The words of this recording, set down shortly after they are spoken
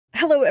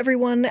Hello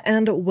everyone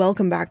and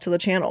welcome back to the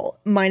channel.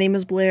 My name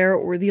is Blair,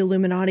 or the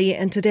Illuminati,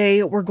 and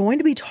today we're going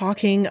to be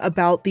talking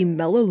about the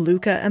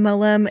Melaleuca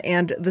MLM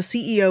and the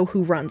CEO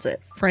who runs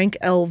it, Frank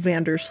L.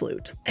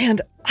 Vandersloot.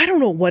 And I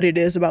don't know what it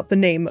is about the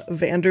name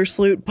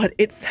Vandersloot, but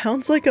it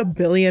sounds like a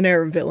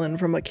billionaire villain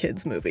from a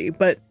kid's movie.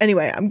 But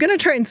anyway, I'm gonna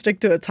try and stick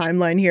to a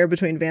timeline here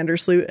between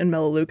Vandersloot and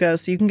Melaleuca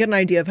so you can get an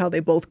idea of how they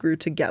both grew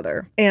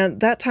together.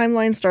 And that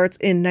timeline starts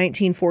in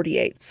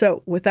 1948.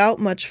 So without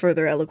much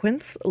further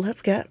eloquence,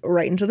 let's get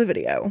right into the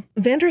video.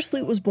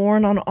 Vandersloot was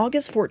born on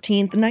August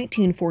 14th,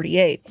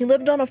 1948. He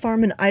lived on a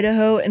farm in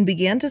Idaho and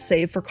began to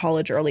save for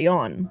college early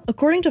on.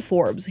 According to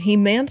Forbes, he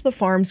manned the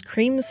farm's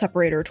cream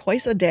separator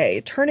twice a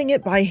day, turning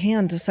it by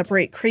hand to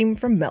separate cream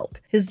from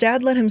milk. His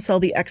dad let him sell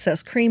the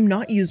excess cream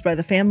not used by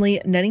the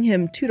family, netting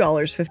him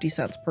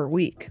 $2.50 per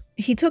week.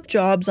 He took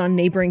jobs on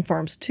neighboring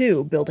farms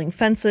too, building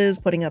fences,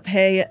 putting up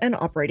hay, and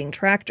operating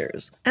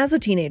tractors. As a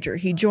teenager,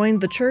 he joined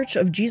the Church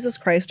of Jesus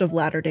Christ of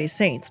Latter-day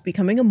Saints,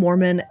 becoming a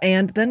Mormon,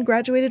 and then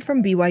graduated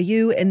from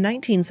BYU in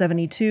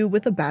 1972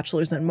 with a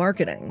bachelor's in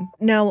marketing.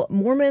 Now,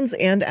 Mormons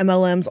and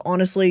MLMs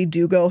honestly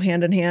do go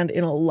hand in hand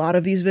in a lot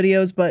of these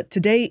videos, but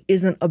today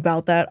isn't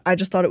about that. I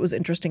just thought it was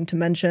interesting to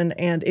mention,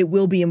 and it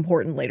will be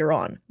important later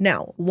on.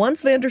 Now,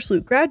 once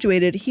Vandersloot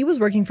graduated, he was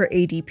working for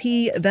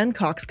ADP, then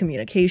Cox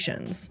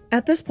Communications.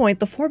 At this point,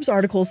 the Forbes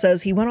article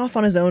says he went off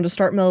on his own to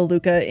start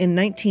Melaleuca in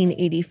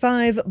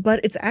 1985, but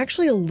it's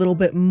actually a little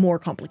bit more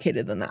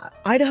complicated than that.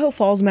 Idaho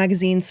Falls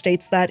magazine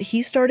states that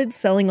he started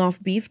selling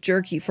off beef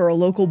jerky for a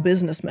local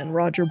businessman,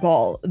 Roger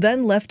Ball,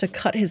 then left to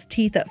cut his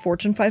teeth at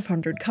Fortune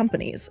 500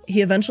 companies.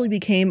 He eventually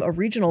became a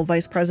regional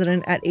vice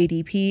president at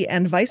ADP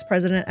and vice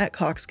president at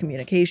Cox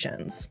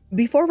Communications.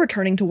 Before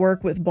returning to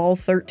work with Ball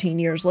 13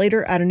 years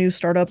later at a new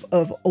startup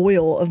of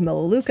oil of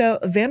Melaleuca,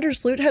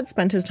 Vandersloot had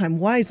spent his time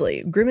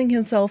wisely, grooming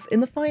himself in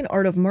the fine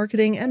art of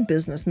marketing and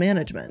business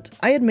management.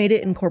 I had made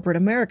it in corporate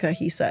America,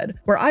 he said.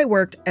 Where I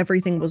worked,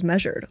 everything was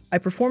measured. I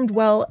performed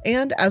well,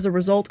 and as a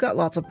result got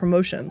lots of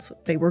promotions.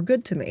 They were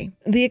good to me.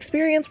 The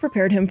experience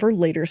prepared him for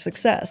later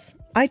success.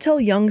 I tell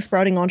young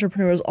sprouting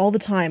entrepreneurs all the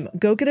time,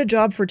 go get a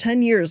job for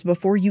 10 years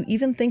before you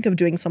even think of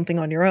doing something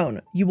on your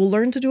own. You will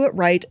learn to do it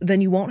right,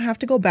 then you won't have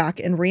to go back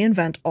and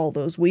reinvent all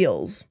those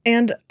wheels.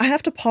 And I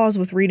have to pause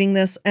with reading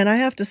this, and I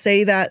have to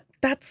say that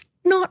that's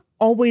not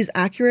always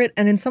accurate,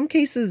 and in some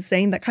cases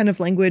saying that kind of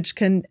language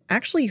can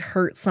actually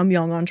hurt some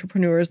young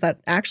entrepreneurs that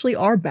actually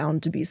are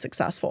bound to be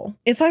successful.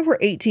 If I were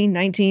 18,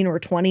 19, or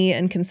 20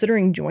 and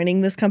considering joining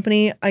this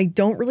company, I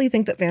don't really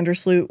think that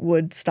Vandersloot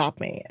would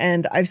stop me.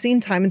 And I've seen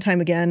time and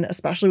time again,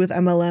 especially with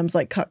MLMs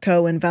like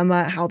Cutco and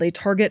Venma, how they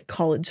target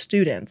college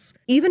students.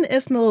 Even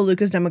if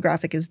Melaleuca's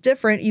demographic is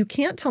different, you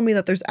can't tell me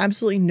that there's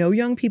absolutely no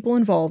young people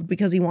involved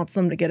because he wants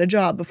them to get a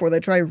job before they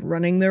try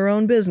running their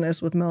own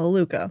business with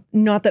Melaleuca.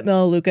 Not that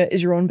Melaleuca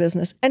is your own business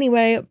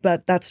anyway,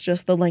 but that's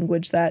just the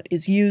language that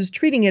is used,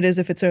 treating it as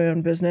if it's their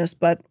own business,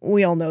 but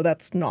we all know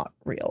that's not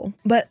real.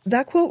 But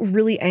that quote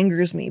really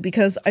angers me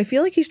because I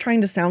feel like he's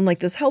trying to sound like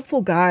this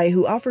helpful guy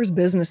who offers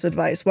business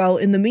advice while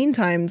in the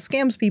meantime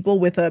scams people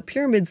with a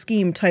pyramid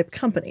scheme type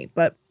company,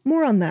 but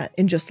more on that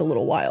in just a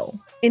little while.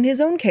 In his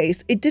own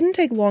case, it didn't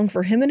take long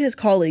for him and his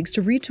colleagues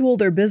to retool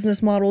their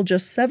business model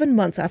just 7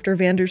 months after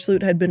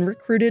Vandersloot had been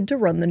recruited to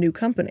run the new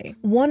company.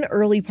 One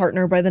early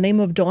partner by the name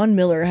of Don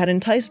Miller had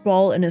enticed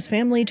Ball and his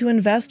family to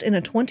invest in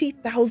a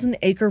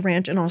 20,000-acre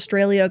ranch in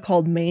Australia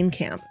called Main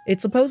Camp. It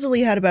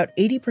supposedly had about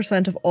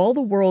 80% of all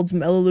the world's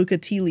Melaleuca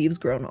tea leaves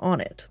grown on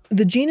it.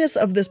 The genus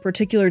of this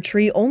particular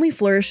tree only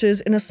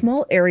flourishes in a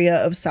small area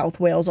of South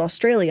Wales,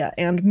 Australia,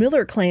 and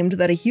Miller claimed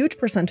that a huge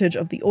percentage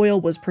of the oil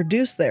was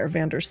produced there,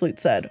 Vandersloot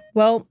said.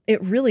 Well,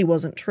 it really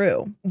wasn't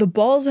true. The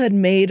Balls had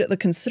made the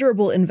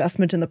considerable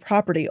investment in the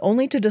property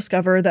only to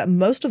discover that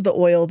most of the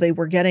oil they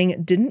were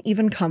getting didn't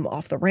even come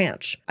off the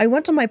ranch. I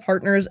went to my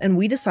partners and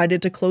we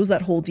decided to close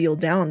that whole deal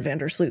down,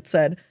 Vandersloot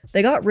said.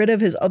 They got rid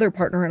of his other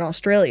partner in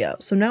Australia,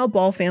 so now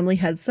Ball family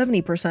had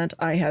 70%,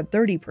 I had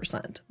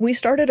 30%. We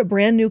started a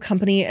brand new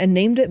company and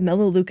named it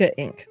Melaleuca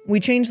Inc. We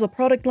changed the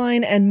product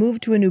line and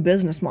moved to a new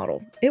business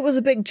model. It was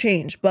a big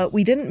change, but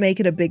we didn't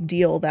make it a big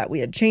deal that we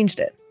had changed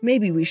it.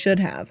 Maybe we should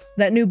have.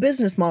 That new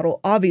business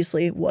model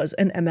obviously was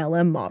an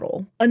MLM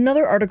model.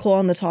 Another article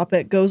on the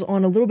topic goes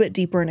on a little bit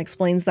deeper and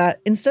explains that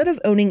instead of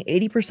owning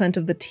 80%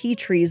 of the tea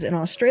trees in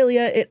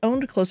Australia, it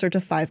owned closer to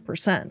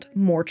 5%.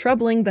 More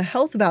troubling, the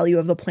health value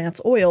of the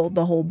plant's oil,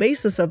 the whole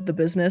basis of the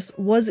business,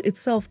 was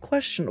itself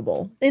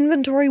questionable.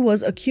 Inventory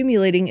was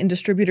accumulating in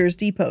distributors'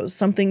 depots,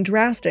 something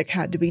drastic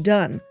had to be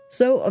done.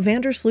 So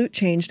Vandersloot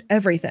changed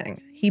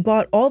everything. He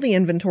bought all the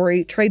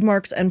inventory,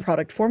 trademarks, and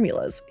product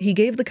formulas. He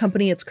gave the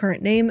company its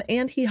current name,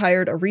 and he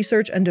hired a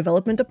research and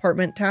development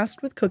department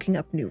tasked with cooking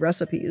up new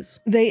recipes.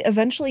 They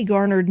eventually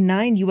garnered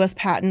 9 US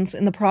patents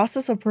in the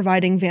process of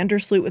providing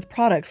Vandersloot with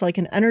products like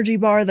an energy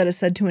bar that is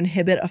said to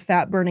inhibit a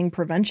fat-burning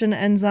prevention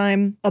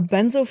enzyme, a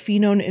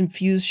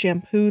benzophenone-infused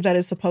shampoo that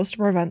is supposed to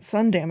prevent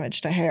sun damage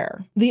to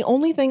hair. The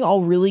only thing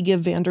I'll really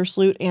give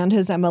Vandersloot and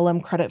his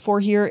MLM credit for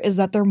here is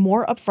that they're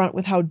more upfront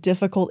with how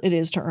difficult it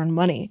is to earn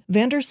money.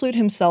 Vandersloot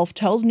himself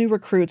tells tells new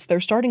recruits they're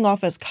starting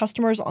off as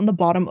customers on the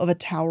bottom of a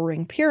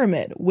towering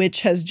pyramid,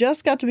 which has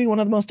just got to be one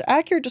of the most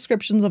accurate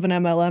descriptions of an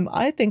MLM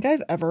I think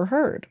I've ever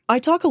heard. I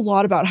talk a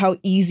lot about how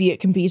easy it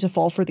can be to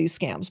fall for these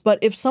scams, but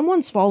if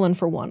someone's fallen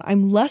for one,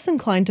 I'm less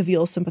inclined to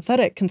feel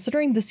sympathetic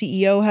considering the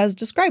CEO has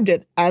described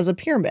it as a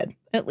pyramid.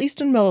 At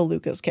least in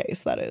Melaleuca's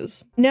case, that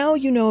is. Now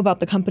you know about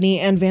the company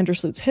and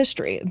Vandersloot's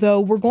history, though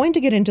we're going to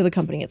get into the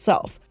company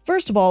itself.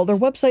 First of all, their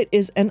website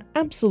is an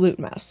absolute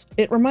mess.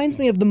 It reminds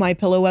me of the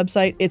MyPillow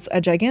website. It's a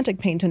gigantic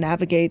pain to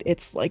navigate.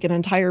 It's like an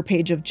entire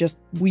page of just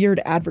weird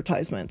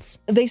advertisements.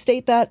 They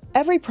state that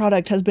every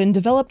product has been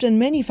developed and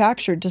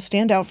manufactured to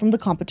stand out from the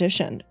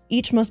competition.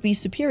 Each must be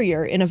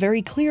superior in a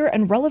very clear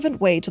and relevant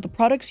way to the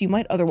products you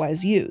might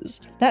otherwise use.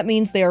 That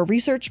means they are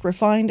researched,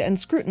 refined, and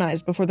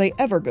scrutinized before they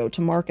ever go to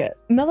market.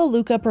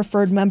 Melaleuca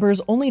preferred members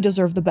only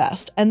deserve the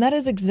best, and that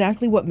is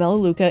exactly what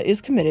Melaleuca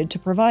is committed to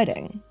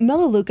providing.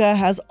 Melaleuca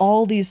has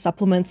all these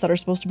supplements that are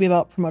supposed to be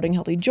about promoting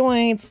healthy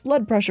joints,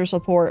 blood pressure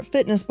support,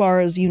 fitness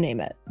bars, you name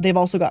it. They've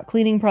also got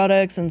cleaning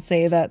products and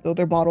say that though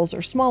their bottles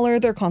are smaller,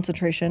 their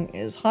concentration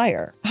is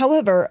higher.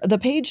 However, the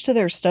page to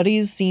their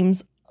studies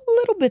seems a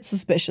little bit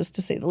suspicious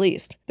to say the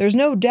least. There's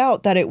no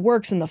doubt that it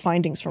works in the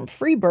findings from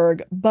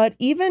Freiburg, but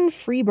even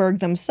Freiburg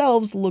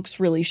themselves looks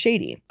really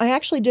shady. I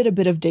actually did a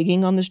bit of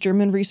digging on this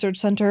German research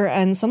center,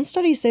 and some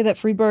studies say that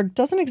Freiburg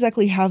doesn't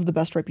exactly have the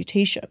best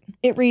reputation.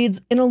 It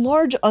reads, in a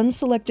large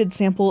unselected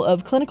sample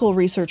of clinical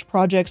research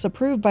projects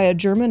approved by a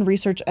German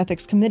research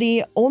ethics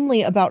committee,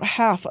 only about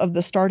half of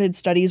the started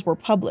studies were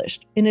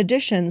published. In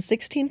addition,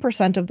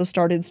 16% of the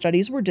started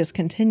studies were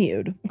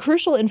discontinued.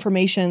 Crucial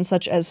information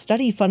such as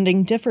study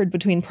funding differed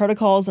between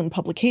protocols and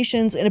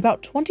publications in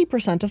about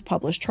 20% of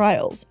published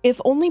trials. If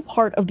only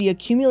part of the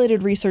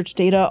accumulated research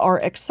data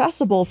are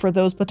accessible for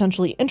those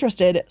potentially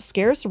interested,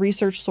 scarce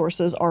research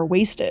sources are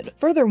wasted.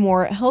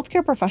 Furthermore,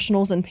 healthcare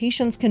professionals and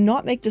patients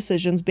cannot make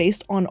decisions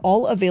based on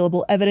all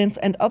available evidence,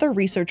 and other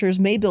researchers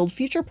may build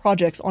future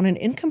projects on an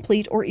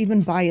incomplete or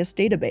even biased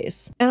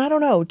database. And I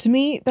don't know, to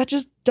me, that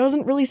just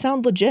doesn't really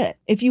sound legit.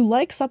 If you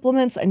like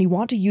supplements and you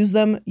want to use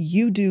them,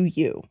 you do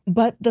you.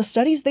 But the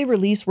studies they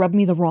release rub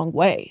me the wrong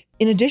way.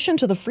 In addition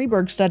to the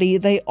Freiburg study,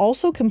 they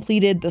also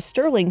completed the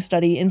Sterling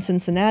study in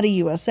Cincinnati,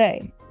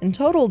 USA. In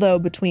total, though,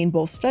 between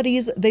both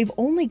studies, they've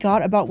only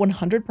got about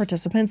 100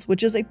 participants,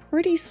 which is a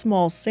pretty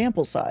small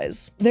sample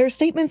size. Their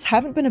statements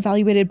haven't been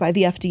evaluated by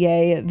the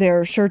FDA.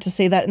 They're sure to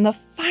say that in the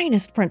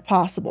finest print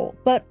possible,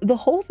 but the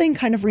whole thing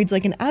kind of reads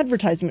like an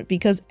advertisement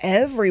because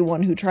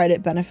everyone who tried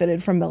it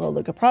benefited from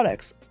Melaleuca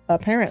products.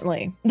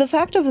 Apparently. The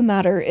fact of the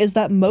matter is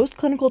that most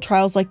clinical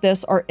trials like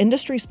this are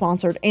industry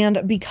sponsored,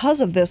 and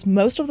because of this,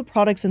 most of the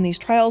products in these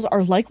trials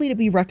are likely to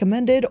be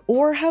recommended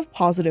or have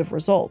positive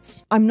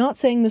results. I'm not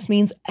saying this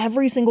means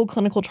every single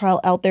clinical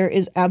trial out there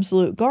is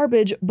absolute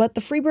garbage, but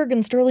the Freiburg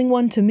and Sterling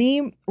one, to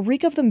me,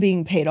 reek of them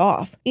being paid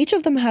off. Each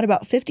of them had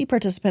about 50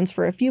 participants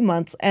for a few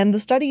months, and the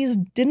studies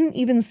didn't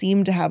even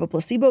seem to have a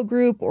placebo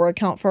group or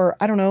account for,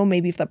 I don't know,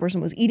 maybe if that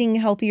person was eating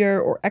healthier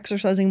or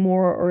exercising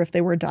more, or if they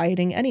were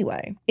dieting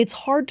anyway. It's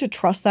hard to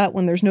trust that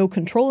when there's no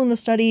control in the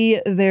study,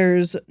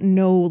 there's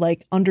no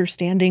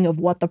understanding of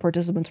what the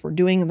participants were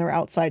doing in their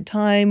outside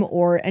time,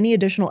 or any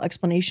additional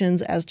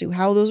explanations as to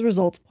how those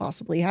results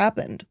possibly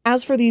happened.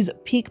 As for these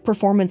peak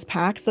performance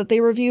packs that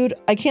they reviewed,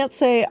 I can't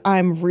say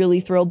I'm really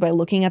thrilled by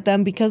looking at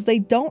them because they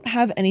don't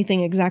have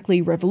anything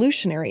exactly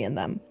revolutionary in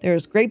them.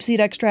 There's grapeseed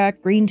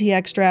extract, green tea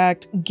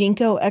extract,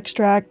 ginkgo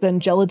extract, then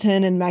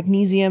gelatin and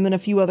magnesium and a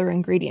few other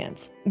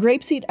ingredients.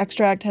 Grapeseed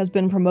extract has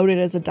been promoted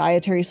as a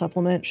dietary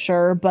supplement,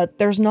 sure, but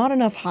there's not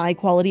enough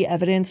high-quality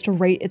evidence to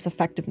rate its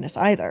effectiveness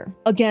either.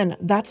 Again,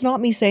 that's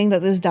not me saying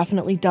that this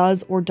definitely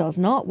does or does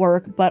not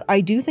work, but I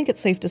do think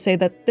it's safe to say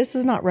that this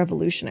is not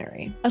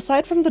revolutionary.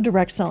 Aside from the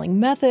direct selling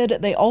method,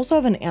 they also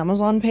have an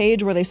Amazon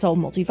page where they sell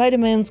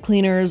multivitamins,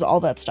 cleaners, all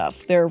that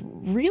stuff. They're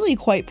really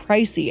quite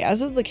pricey,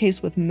 as is the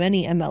case with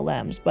many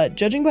MLMs, but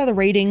judging by the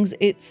ratings,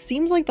 it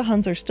seems like the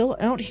Huns are still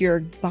out here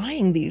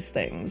buying these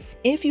things.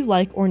 If you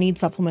like or need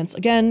supplements,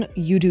 again,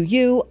 you do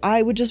you.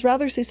 I would just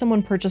rather see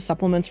someone purchase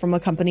supplements from a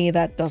company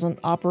that doesn't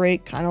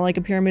operate kind of like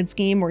a pyramid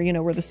scheme, or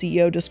where the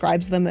CEO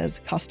describes them as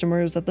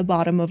customers at the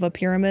bottom of a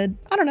pyramid.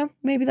 I don't know,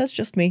 maybe that's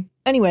just me.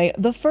 Anyway,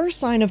 the first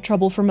sign of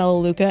trouble for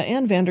Melaleuca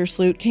and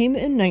Vandersloot came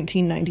in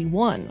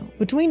 1991.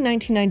 Between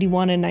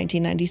 1991 and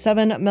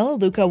 1997,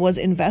 Melaleuca was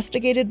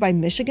investigated by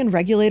Michigan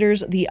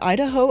regulators, the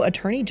Idaho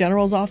Attorney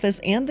General's Office,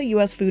 and the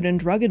U.S. Food and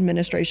Drug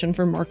Administration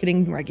for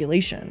Marketing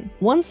Regulation.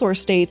 One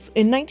source states,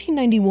 in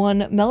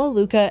 1991,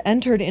 Melaleuca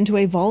entered into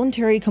a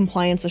voluntary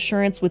compliance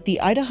assurance with the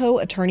Idaho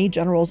Attorney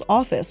General's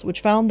Office,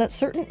 which found that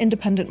certain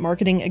independent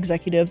marketing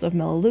executives of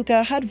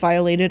Melaleuca had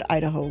violated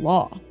Idaho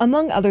law.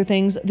 Among other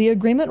things, the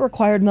agreement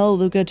required Melaleuca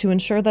Melaleuca to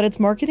ensure that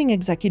its marketing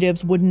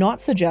executives would not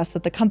suggest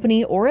that the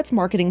company or its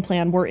marketing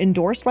plan were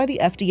endorsed by the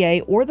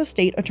FDA or the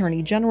state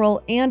attorney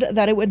general, and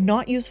that it would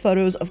not use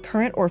photos of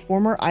current or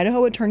former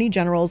Idaho attorney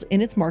generals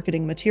in its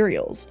marketing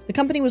materials. The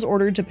company was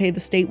ordered to pay the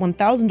state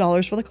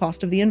 $1,000 for the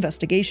cost of the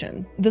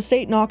investigation. The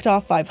state knocked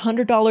off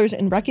 $500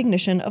 in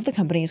recognition of the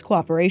company's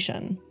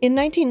cooperation. In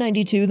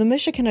 1992, the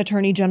Michigan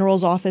Attorney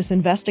General's office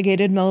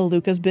investigated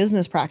Melaleuca's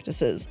business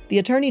practices. The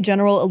Attorney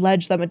General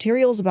alleged that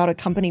materials about a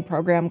company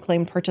program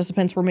claimed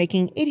participants were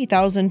making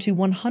 $80,000 to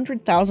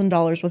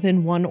 $100,000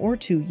 within 1 or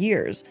 2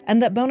 years,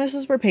 and that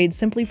bonuses were paid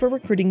simply for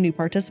recruiting new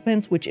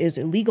participants, which is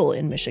illegal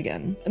in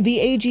Michigan. The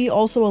AG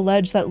also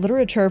alleged that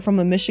literature from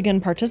a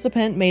Michigan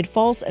participant made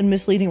false and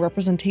misleading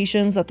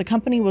representations that the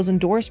company was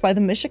endorsed by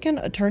the Michigan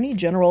Attorney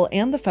General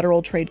and the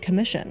Federal Trade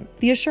Commission.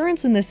 The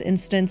assurance in this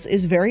instance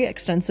is very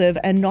extensive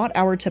and not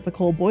our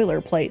typical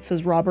boilerplate,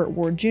 says Robert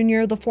Ward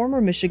Jr., the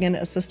former Michigan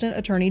Assistant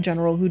Attorney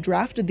General who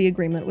drafted the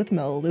agreement with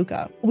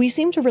Melaleuca. We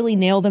seem to really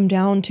nail them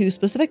down to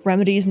specific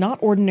remedies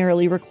not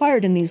ordinarily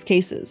required in these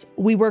cases.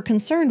 We were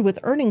concerned with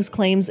earnings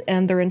claims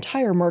and their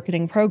entire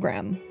marketing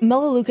program.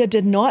 Melaleuca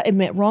did not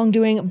admit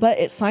wrongdoing, but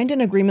it signed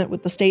an agreement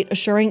with the state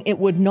assuring it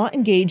would not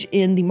engage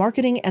in the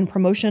marketing and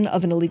promotion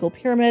of an illegal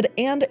pyramid,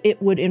 and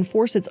it would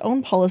enforce its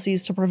own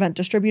policies to prevent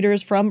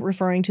distributors from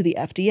referring to the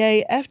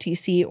FDA,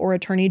 FTC, or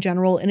Attorney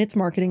General in its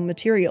marketing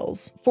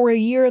materials. For a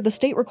year, the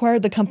state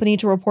required the company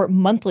to report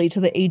monthly to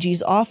the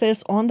AG's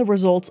office on the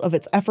results of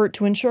its effort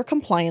to ensure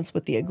compliance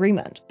with the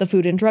agreement. The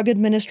Food and Drug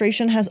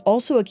Administration has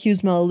also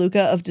accused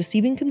Melaleuca of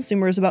deceiving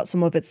consumers about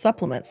some of its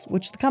supplements,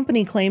 which the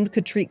company claimed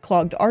could treat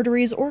clogged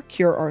arteries or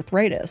cure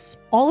arthritis.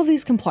 All of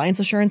these compliance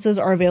assurances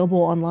are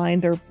available online.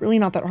 They're really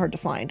not that hard to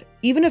find.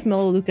 Even if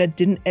Melaleuca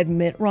didn't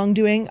admit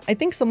wrongdoing, I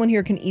think someone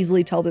here can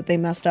easily tell that they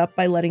messed up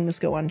by letting this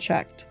go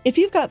unchecked. If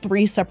you've got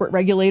 3 separate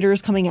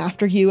regulators coming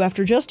after you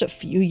after just a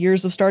few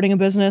years of starting a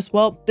business,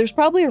 well, there's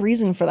probably a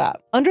reason for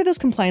that. Under this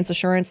compliance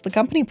assurance, the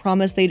company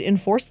promised they'd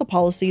enforce the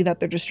policy that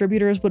their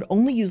distributors would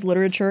only use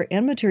literature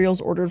and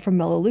materials ordered from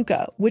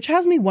Melaleuca, which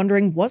has me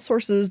wondering what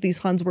sources these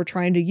Huns were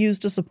trying to use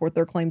to support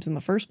their claims in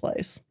the first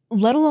place.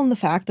 Let alone the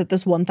fact that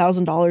this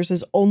 $1,000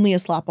 is only a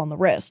slap on the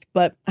wrist.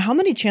 But how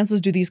many chances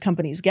do these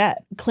companies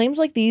get? Claims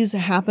like these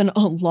happen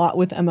a lot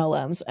with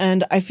MLMs,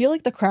 and I feel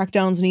like the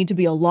crackdowns need to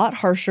be a lot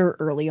harsher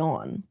early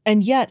on.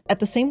 And yet, at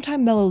the same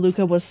time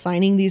Melaleuca was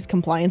signing these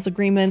compliance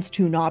agreements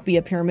to not be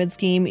a pyramid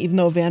scheme, even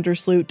though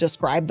Vandersloot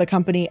described the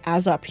company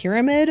as a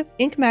pyramid,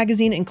 Inc.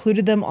 magazine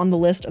included them on the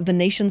list of the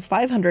nation's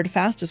 500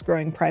 fastest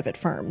growing private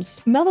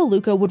firms.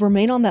 Melaleuca would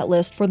remain on that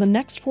list for the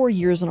next 4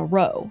 years in a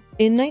row.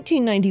 In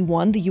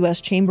 1991, the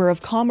U.S. Chamber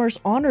of Commerce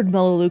honored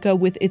Melaleuca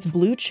with its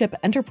Blue Chip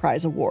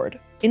Enterprise Award.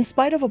 In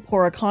spite of a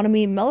poor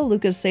economy,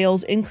 Melaleuca's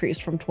sales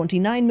increased from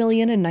 $29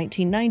 million in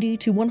 1990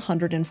 to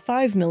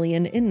 $105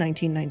 million in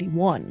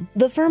 1991.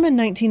 The firm in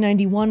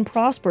 1991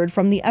 prospered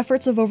from the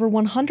efforts of over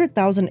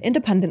 100,000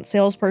 independent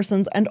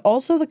salespersons and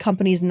also the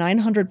company's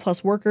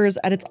 900-plus workers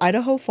at its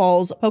Idaho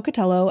Falls,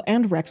 Pocatello,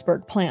 and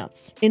Rexburg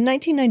plants. In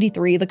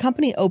 1993, the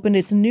company opened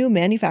its new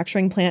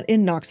manufacturing plant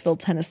in Knoxville,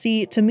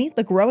 Tennessee, to meet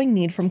the growing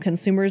need from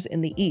consumers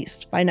in the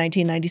East. By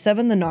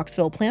 1997, the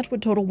Knoxville plant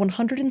would total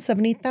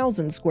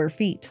 170,000 square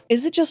feet.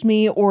 Is it just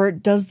me, or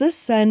does this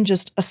send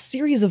just a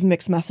series of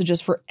mixed messages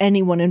for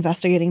anyone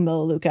investigating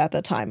Melaleuca at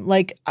that time?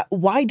 Like,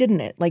 why didn't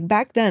it? Like,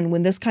 back then,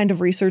 when this kind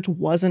of research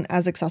wasn't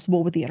as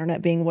accessible with the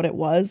internet being what it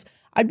was,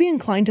 I'd be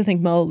inclined to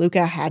think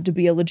Melaleuca had to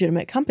be a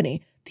legitimate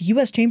company. The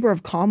U.S. Chamber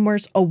of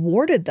Commerce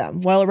awarded them,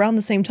 while around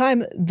the same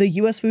time, the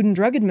U.S. Food and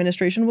Drug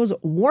Administration was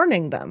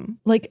warning them.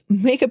 Like,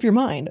 make up your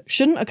mind.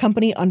 Shouldn't a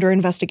company under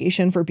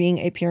investigation for being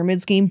a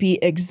pyramid scheme be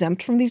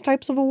exempt from these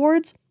types of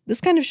awards? This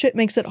kind of shit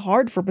makes it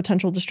hard for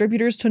potential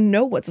distributors to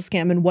know what's a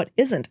scam and what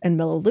isn't, and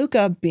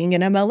Melaleuca, being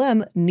an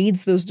MLM,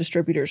 needs those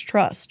distributors'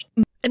 trust.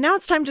 And now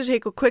it's time to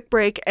take a quick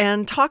break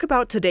and talk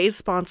about today's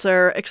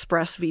sponsor,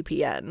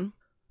 ExpressVPN.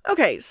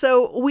 Okay,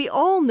 so we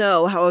all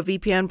know how a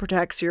VPN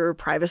protects your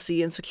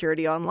privacy and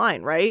security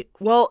online, right?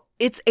 Well,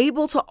 it's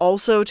able to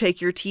also take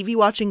your TV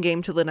watching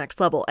game to the next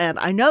level, and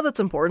I know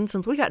that's important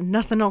since we got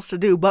nothing else to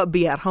do but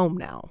be at home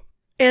now.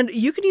 And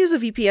you can use a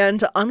VPN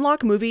to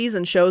unlock movies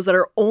and shows that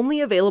are only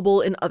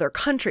available in other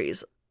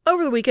countries.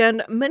 Over the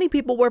weekend, many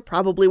people were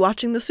probably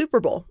watching the Super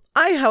Bowl.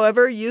 I,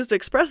 however, used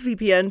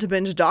ExpressVPN to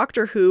binge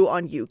Doctor Who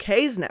on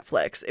UK's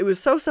Netflix. It was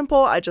so simple,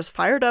 I just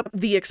fired up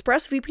the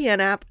ExpressVPN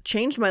app,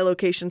 changed my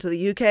location to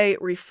the UK,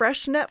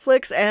 refreshed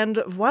Netflix,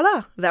 and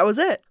voila, that was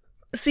it.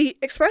 See,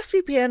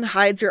 ExpressVPN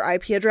hides your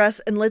IP address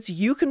and lets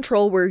you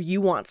control where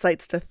you want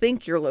sites to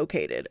think you're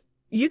located.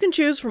 You can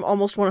choose from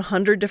almost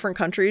 100 different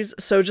countries,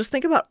 so just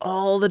think about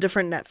all the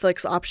different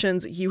Netflix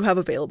options you have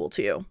available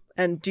to you.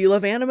 And do you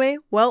love anime?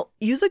 Well,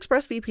 use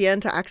ExpressVPN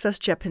to access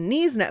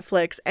Japanese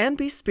Netflix and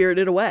be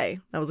spirited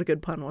away. That was a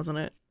good pun, wasn't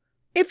it?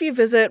 If you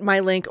visit my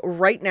link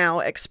right now,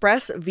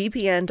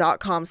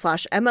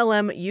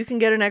 expressvpn.com/MLM, you can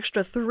get an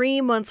extra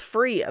 3 months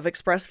free of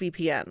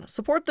ExpressVPN.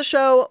 Support the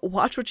show,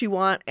 watch what you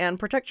want, and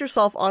protect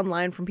yourself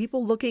online from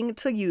people looking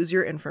to use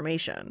your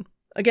information.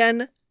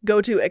 Again, go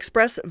to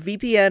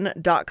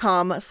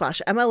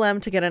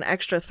expressvpn.com/MLM to get an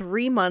extra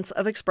 3 months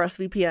of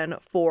ExpressVPN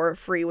for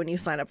free when you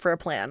sign up for a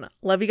plan.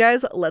 Love you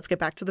guys. Let's get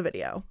back to the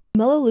video.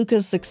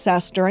 Melaleuca's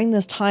success during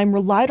this time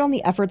relied on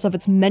the efforts of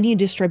its many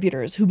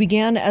distributors who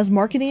began as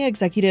marketing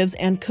executives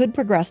and could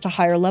progress to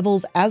higher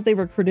levels as they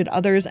recruited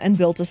others and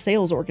built a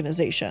sales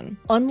organization.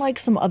 Unlike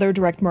some other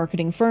direct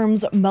marketing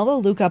firms,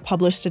 Melaleuca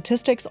published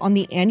statistics on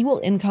the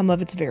annual income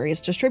of its various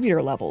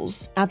distributor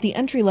levels. At the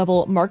entry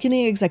level,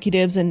 marketing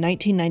executives in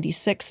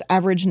 1996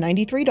 averaged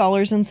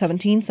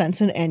 $93.17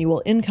 in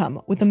annual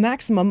income, with a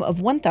maximum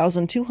of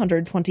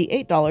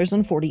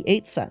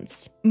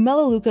 $1,228.48.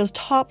 Melaleuca's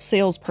top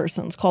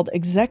salespersons, called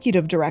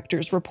executive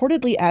directors,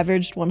 reportedly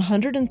averaged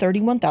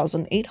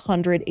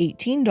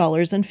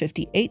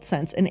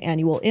 $131,818.58 in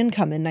annual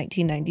income in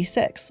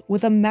 1996,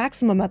 with a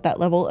maximum at that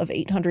level of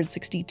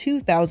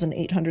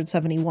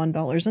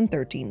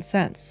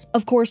 $862,871.13.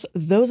 Of course,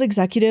 those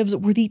executives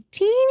were the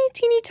teeny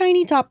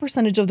tiny top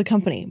percentage of the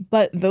company,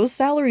 but those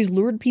salaries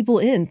lured people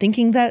in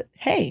thinking that,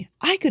 hey,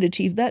 I could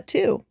achieve that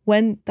too,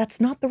 when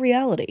that's not the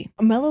reality.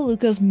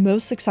 Melaleuca's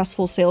most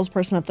successful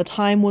salesperson at the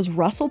time was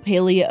Russell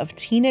Paley of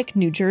Teaneck,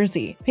 New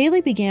Jersey. Paley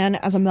began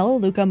as a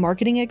Melaleuca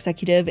marketing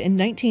executive in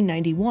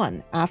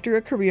 1991 after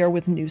a career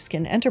with New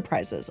Skin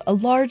Enterprises, a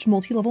large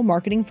multi-level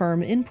marketing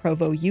firm in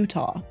Provo,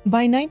 Utah.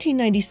 By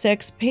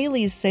 1996,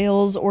 Paley's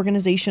sales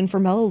organization for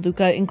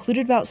Melaleuca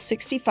included about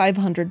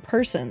 6,500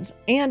 persons,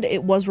 and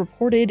it was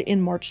reported in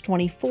March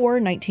 24,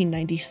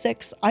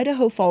 1996,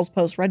 Idaho Falls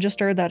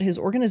Post-Register that his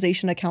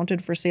organization accounted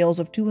for sales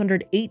of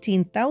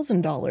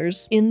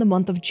 $218,000 in the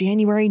month of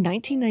January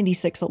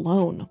 1996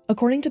 alone.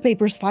 According to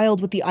papers filed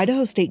with the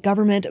Idaho state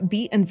government,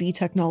 B&V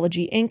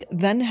Technology Inc.,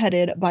 then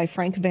headed by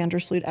Frank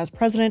Vandersloot as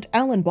president,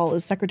 Alan Ball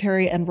as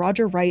secretary, and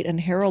Roger Wright and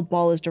Harold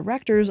Ball as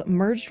directors,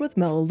 merged with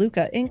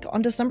Melaleuca Inc.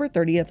 on December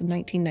 30th,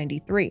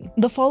 1993.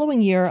 The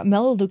following year,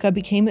 Melaleuca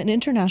became an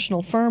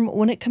international firm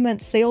when it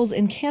commenced sales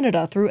in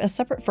Canada through a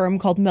separate firm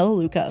called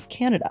Melaleuca of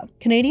Canada.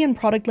 Canadian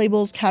product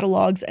labels,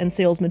 catalogs, and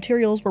sales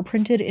materials were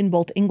printed in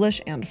both English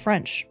and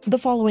French. The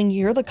following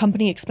year, the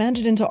company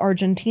expanded into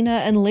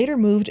Argentina and later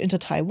moved into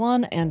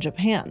Taiwan and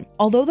Japan.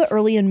 Although the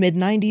early and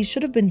mid-90s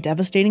should have been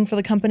devastating for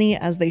the company,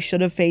 as they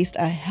should have faced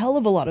a hell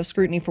of a lot of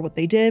scrutiny for what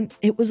they did,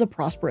 it was a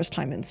prosperous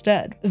time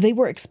instead. They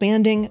were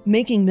expanding,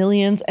 making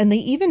millions, and they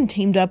even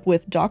teamed up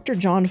with Dr.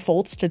 John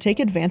Foltz to take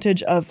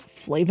advantage of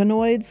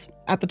flavonoids.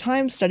 At the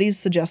time, studies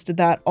suggested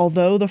that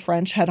although the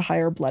French had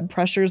higher blood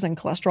pressures and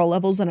cholesterol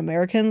levels than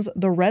Americans,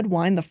 the red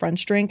wine the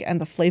French drink and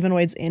the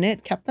flavonoids in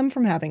it kept them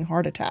from having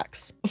heart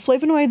attacks.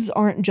 Flavonoids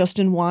aren't just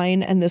in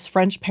wine, and this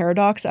French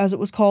paradox, as it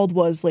was called,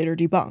 was later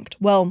debunked.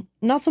 Well,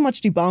 not so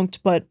much debunked,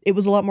 but it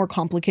was a lot more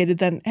complicated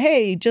than,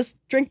 hey, just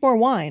drink more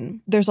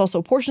wine. There's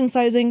also portion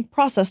sizing,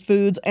 processed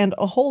foods, and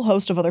a whole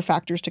host of other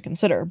factors to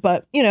consider.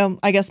 But, you know,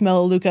 I guess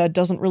Melaleuca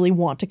doesn't really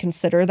want to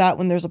consider that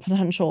when there's a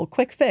potential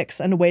quick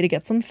fix and a way to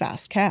get some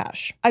fast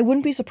cash. I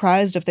wouldn't be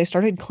surprised if they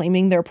started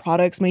claiming their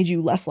products made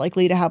you less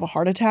likely to have a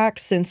heart attack,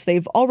 since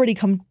they've already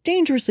come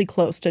dangerously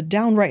close to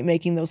downright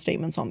making those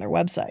statements on their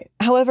website.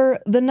 However,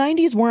 the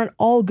 90s weren't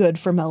all good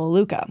for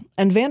Melaleuca,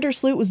 and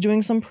Vandersloot was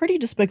doing some pretty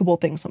despicable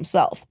things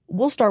himself.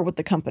 We'll start with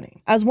the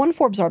company. As one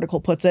Forbes article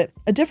puts it,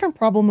 a different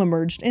problem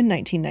emerged in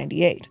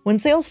 1998. When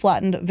sales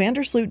flattened,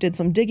 Vandersloot did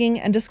some digging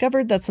and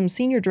discovered that some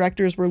senior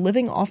directors were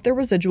living off their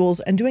residuals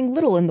and doing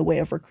little in the way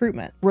of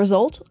recruitment.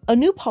 Result? A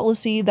new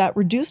policy that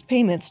reduced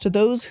payments to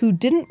those who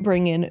didn't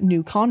bring in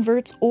new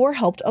converts or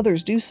helped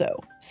others do so.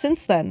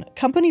 Since then,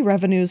 company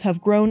revenues have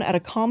grown at a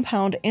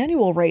compound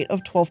annual rate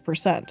of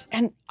 12%.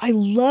 And I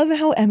love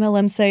how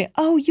MLMs say,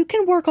 oh, you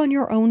can work on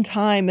your own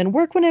time and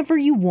work whenever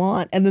you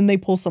want, and then they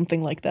pull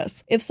something like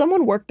this. If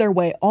someone worked their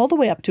way all the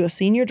way up to a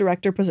senior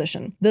director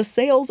position, the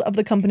sales of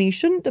the company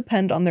shouldn't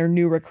depend on their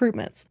new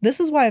recruitments. This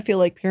is why I feel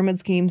like pyramid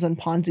schemes and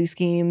Ponzi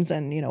schemes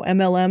and,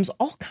 MLMs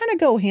all kind of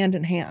go hand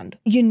in hand.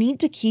 You need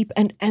to keep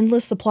an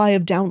endless supply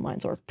of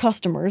downlines or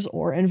customers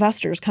or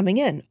investors coming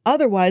in.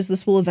 Otherwise,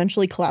 this will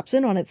eventually collapse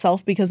in on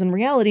itself, because in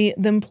reality,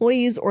 the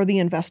employees or the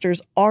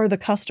investors are the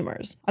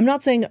customers. I'm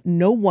not saying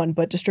no one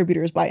but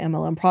distributors buy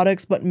MLM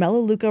products, but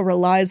Melaleuca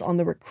relies on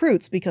the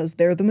recruits because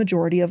they're the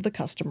majority of the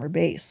customer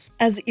base.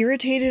 As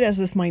irritated as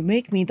this might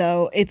make me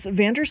though, it's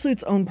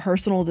Vandersloot's own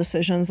personal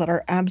decisions that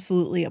are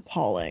absolutely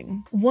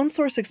appalling. One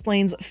source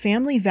explains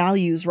family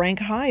values rank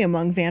high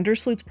among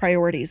Vandersloot's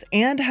priorities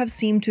and have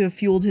seemed to have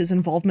fueled his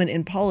involvement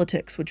in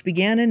politics, which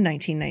began in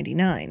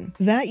 1999.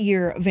 That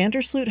year,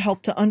 Vandersloot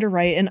helped to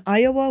underwrite an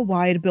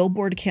Iowa-wide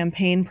billboard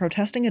campaign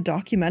protesting a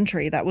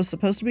documentary that was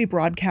supposed to be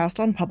broadcast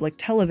on public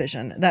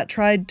television that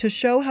tried to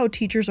show how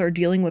teachers are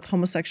dealing with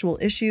homosexual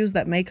issues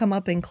that may come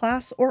up in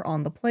class or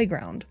on the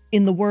playground.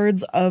 In the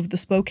words of the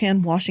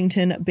Spokane,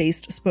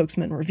 Washington-based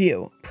Spokesman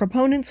Review,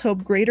 proponents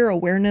hope greater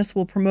awareness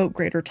will promote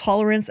greater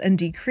tolerance and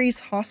decrease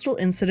hostile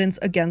incidents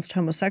against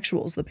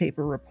homosexuals, the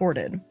paper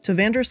reported. To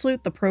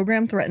Vandersloot, the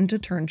program threatened to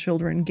turn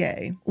children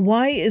gay.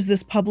 Why is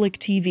this public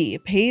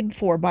TV, paid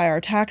for by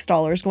our tax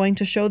dollars, going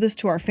to show this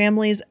to our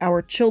families,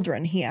 our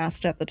children, he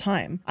asked at the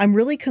time. I'm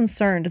really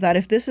concerned that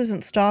if this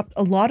isn't stopped,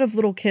 a lot of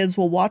little kids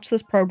will watch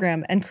this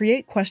program and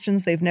create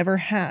questions they've never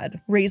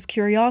had, raise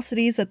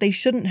curiosities that they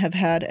shouldn't have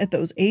had at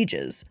those ages.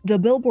 The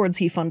billboards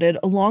he funded,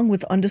 along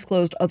with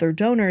undisclosed other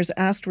donors,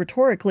 asked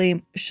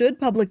rhetorically, should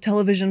public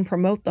television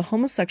promote the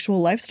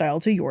homosexual lifestyle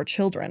to your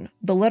children?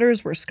 The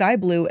letters were sky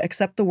blue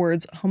except the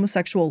words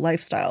homosexual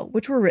lifestyle,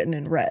 which were written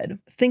in red.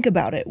 Think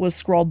about it was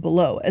scrawled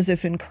below, as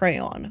if in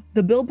crayon.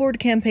 The billboard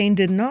campaign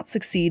did not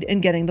succeed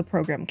in getting the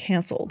program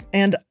canceled.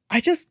 And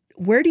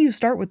where do you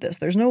start with this?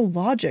 There's no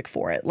logic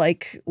for it.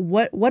 Like,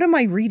 what am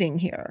I reading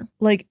here?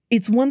 Like,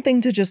 it's one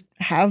thing to just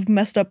have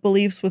messed up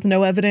beliefs with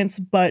no evidence,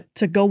 but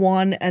to go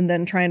on and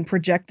then try and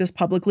project this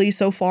publicly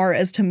so far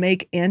as to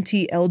make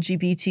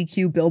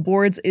anti-LGBTQ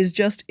billboards is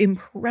just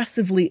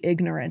impressively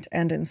ignorant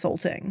and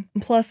insulting.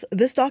 Plus,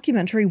 this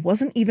documentary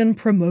wasn't even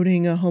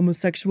promoting a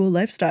homosexual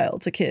lifestyle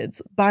to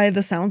kids. By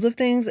the sounds of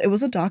things, it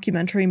was a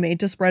documentary made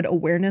to spread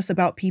awareness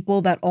about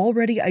people that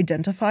already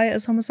identify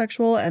as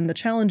homosexual and the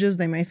challenges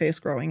they may face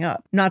growing up.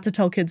 Not to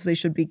tell kids they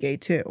should be gay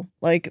too.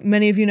 Like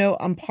many of you know,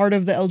 I'm part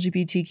of the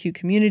LGBTQ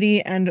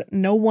community and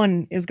no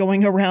one is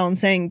going around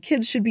saying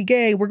kids should be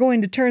gay, we're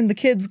going to turn the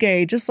kids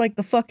gay just like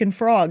the fucking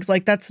frogs.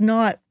 Like that's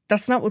not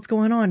what's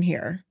going on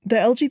here. The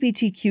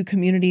LGBTQ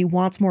community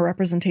wants more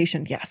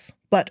representation, yes,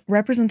 but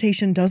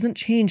representation doesn't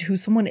change who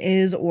someone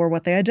is or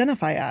what they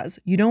identify as.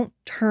 You don't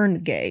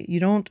turn gay. You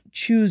don't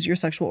choose your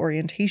sexual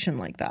orientation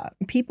like that.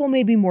 People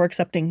may be more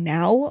accepting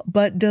now,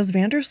 but does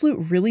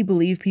Vandersloot really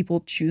believe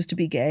people choose to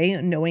be gay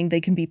knowing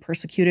they can be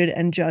persecuted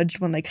and judged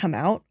when they come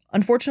out?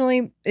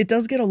 Unfortunately, it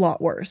does get a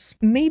lot worse.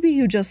 Maybe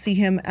you just see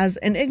him as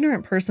an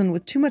ignorant person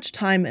with too much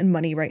time and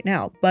money right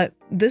now, but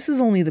this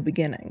is only the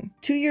beginning.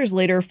 2 years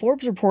later,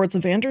 Forbes reports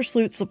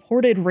Vandersloot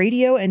supported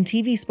radio and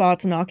TV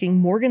spots knocking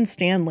Morgan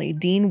Stanley,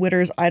 Dean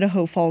Witter's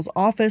Idaho Falls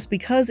office,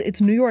 because its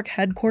New York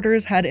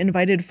headquarters had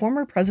invited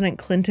former President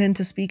Clinton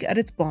to speak at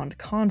its Bond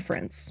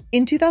conference.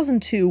 In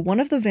 2002, one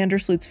of the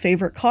Vandersloot's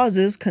favorite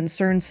causes,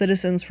 Concerned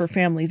Citizens for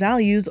Family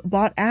Values,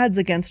 bought ads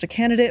against a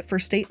candidate for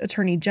state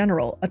attorney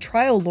general, a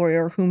trial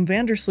lawyer whom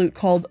Vandersloot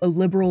called a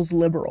liberal's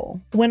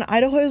liberal. When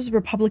Idaho's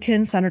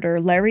Republican Senator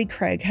Larry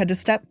Craig had to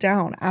step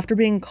down after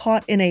being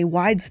caught in a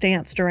wide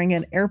stance during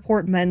an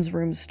airport men's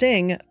room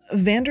sting,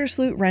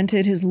 Vandersloot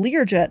rented his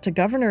Learjet to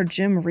Governor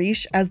Jim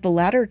Risch as the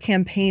latter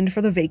campaigned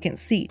for the vacant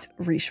seat.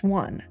 Risch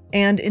won.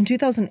 And in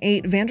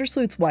 2008,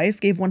 Vandersloot's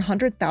wife gave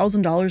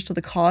 $100,000 to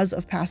the cause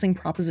of passing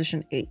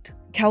Proposition 8.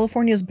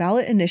 California's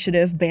ballot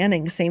initiative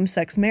banning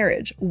same-sex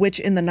marriage, which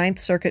in the Ninth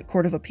Circuit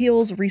Court of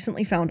Appeals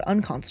recently found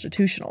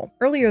unconstitutional.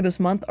 Earlier this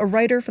month, a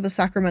writer for the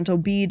Sacramento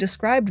Bee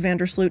described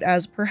Vandersloot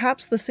as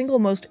perhaps the single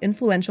most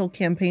influential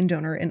campaign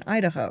donor in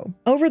Idaho.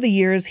 Over the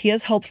years, he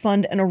has helped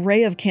fund an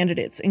array of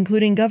candidates,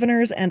 including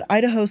governors and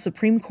Idaho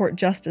Supreme Court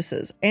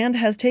justices, and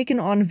has taken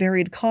on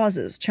varied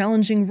causes,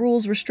 challenging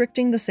rules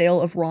restricting the sale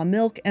of raw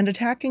milk and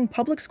attacking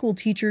public school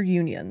teacher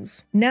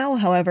unions. Now,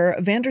 however,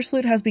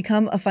 Vandersloot has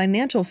become a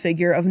financial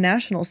figure of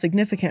national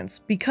significance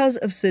because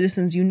of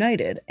Citizens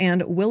United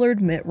and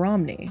Willard Mitt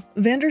Romney.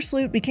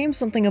 Vandersloot became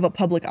something of a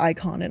public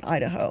icon in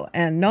Idaho,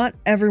 and not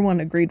everyone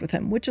agreed with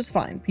him, which is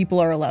fine. People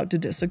are allowed to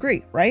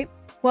disagree, right?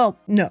 Well,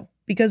 no.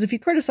 Because if you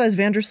criticize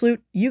Vandersloot,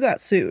 you got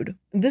sued.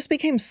 This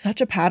became such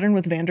a pattern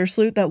with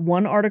Vandersloot that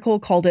one article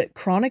called it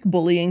chronic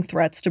bullying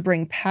threats to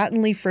bring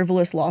patently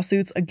frivolous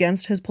lawsuits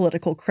against his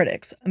political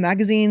critics,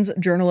 magazines,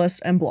 journalists,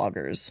 and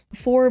bloggers.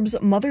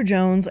 Forbes, Mother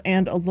Jones,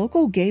 and a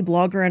local gay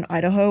blogger in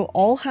Idaho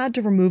all had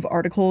to remove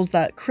articles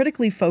that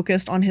critically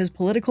focused on his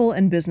political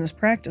and business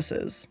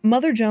practices.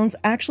 Mother Jones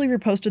actually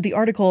reposted the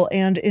article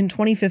and in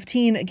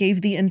 2015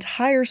 gave the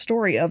entire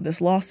story of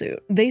this lawsuit.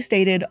 They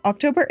stated,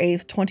 October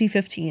 8th,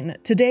 2015,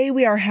 today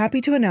we are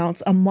happy to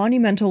announce a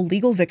monumental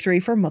legal victory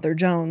for Mother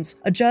Jones.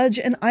 A judge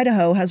in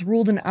Idaho has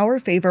ruled in our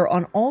favor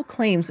on all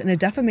claims in a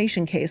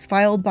defamation case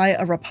filed by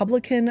a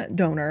Republican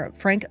donor,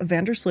 Frank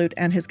Vandersloot,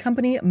 and his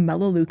company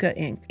Melaleuca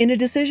Inc. In a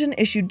decision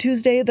issued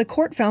Tuesday, the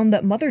court found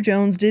that Mother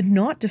Jones did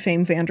not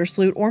defame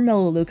Vandersloot or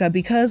Melaleuca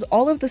because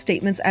all of the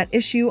statements at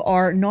issue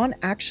are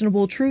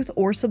non-actionable truth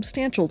or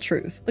substantial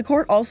truth. The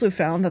court also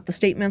found that the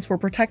statements were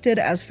protected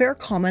as fair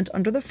comment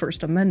under the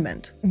First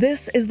Amendment.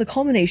 This is the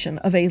culmination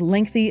of a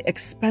lengthy,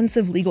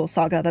 expensive legal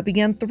saga that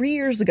began 3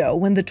 years ago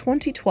when the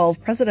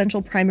 2012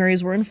 presidential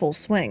primaries were in full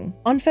swing.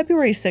 On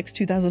February 6,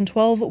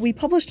 2012, we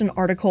published an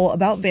article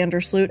about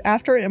Vandersloot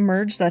after it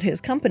emerged that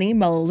his company,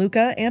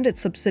 Melaleuca, and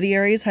its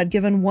subsidiaries had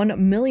given $1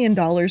 million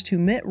to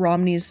Mitt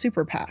Romney's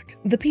super PAC.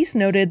 The piece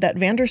noted that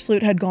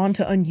Vandersloot had gone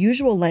to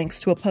unusual lengths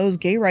to oppose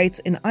gay rights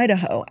in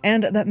Idaho,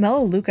 and that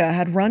Melaleuca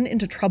had run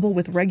into trouble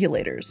with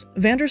regulators.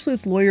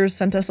 Vandersloot's lawyers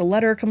sent us a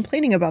letter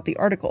complaining about the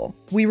article.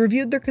 We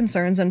reviewed their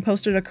concerns and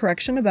posted a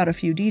correction about a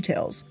few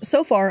details.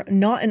 So far,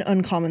 not an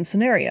uncommon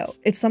scenario.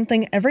 It's something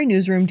something every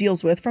newsroom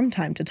deals with from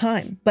time to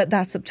time. But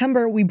that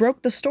September, we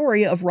broke the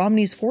story of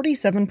Romney's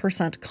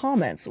 47%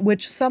 comments,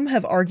 which some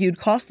have argued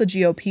cost the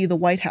GOP the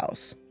White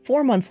House.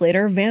 4 months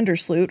later,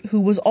 Vandersloot, who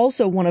was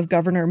also one of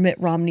Governor Mitt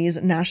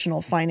Romney's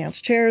national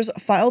finance chairs,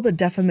 filed a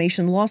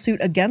defamation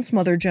lawsuit against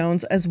Mother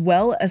Jones as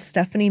well as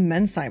Stephanie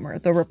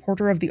Mensheimer, the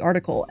reporter of the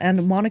article,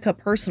 and Monica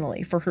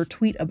personally for her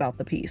tweet about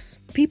the piece.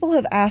 People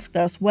have asked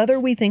us whether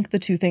we think the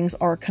two things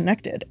are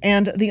connected,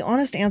 and the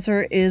honest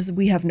answer is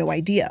we have no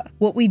idea.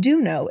 What we do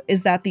know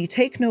is that the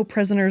Take No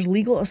Prisoners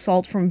legal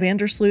assault from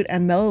Vandersloot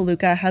and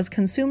Melaleuca has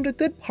consumed a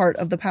good part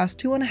of the past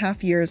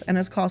 2.5 years and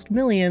has cost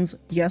millions,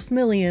 yes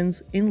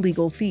millions, in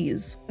legal fees.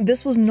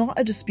 This was not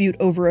a dispute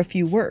over a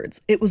few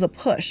words. It was a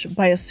push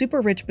by a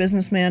super rich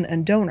businessman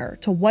and donor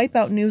to wipe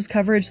out news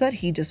coverage that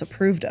he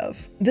disapproved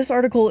of. This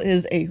article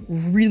is a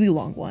really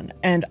long one,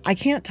 and I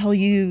can't tell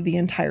you the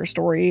entire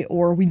story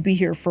or we'd be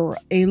here for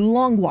a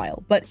long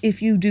while, but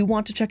if you do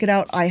want to check it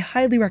out, I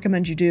highly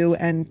recommend you do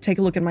and take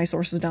a look at my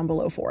sources down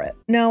below for it.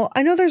 Now,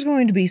 I know there's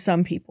going to be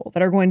some people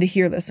that are going to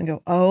hear this and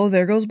go, oh,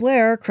 there goes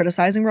Blair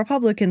criticizing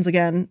Republicans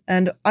again,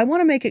 and I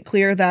want to make it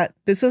clear that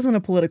this isn't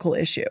a political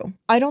issue.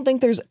 I don't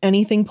think there's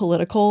anything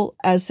political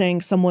as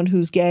saying someone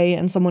who's gay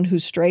and someone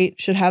who's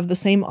straight should have the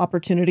same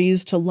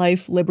opportunities to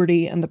life,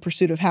 liberty, and the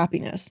pursuit of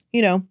happiness.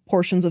 You know,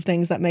 portions of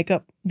things that make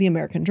up the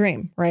American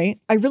dream, right?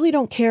 I really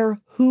don't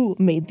care who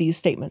made these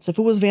statements, if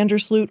it was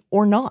Vandersloot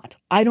or not.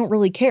 I don't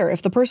really care.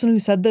 If the person who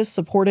said this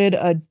supported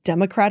a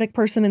Democratic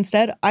person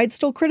instead, I'd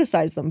still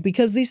criticize them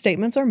because these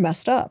statements are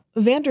messed up.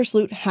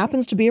 Vandersloot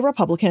happens to be a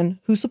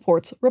Republican who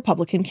supports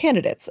Republican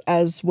candidates,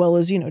 as well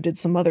as, did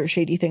some other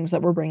shady things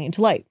that we're bringing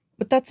to light.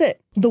 But that's it.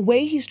 The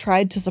way he's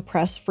tried to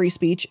suppress free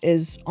speech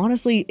is,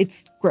 honestly,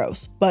 it's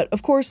gross. But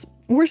of course,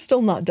 we're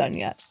still not done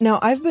yet. Now,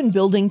 I've been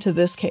building to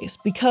this case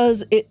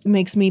because it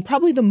makes me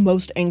probably the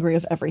most angry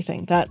of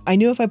everything, that I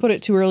knew if I put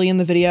it too early in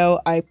the video,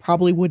 I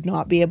probably would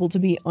not be able to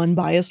be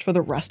unbiased for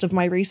the rest of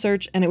my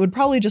research, and it would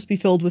probably just be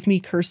filled with me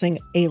cursing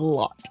a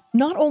lot.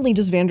 Not only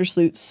does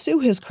Vandersloot sue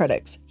his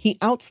critics, he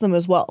outs them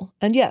as well.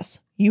 And yes,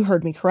 you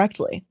heard me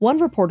correctly. One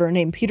reporter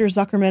named Peter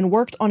Zagame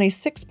worked on a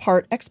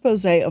 6-part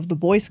expose of the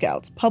Boy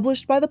Scouts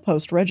published by the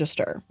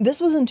Post-Register.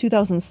 This was in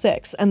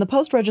 2006, and the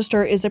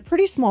Post-Register is a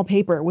pretty small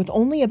paper with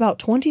only about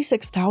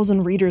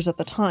 26,000 readers at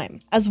the time.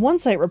 As one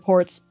site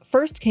reports,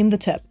 first came the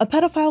tip. A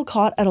pedophile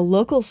caught at a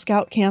local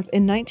scout camp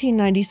in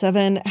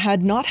 1997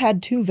 had not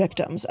had 2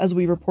 victims, as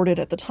we reported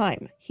at the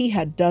time. He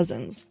had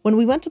dozens. When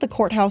we went to the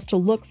courthouse to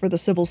look for the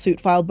civil suit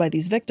filed by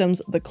these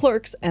victims, the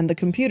clerks and the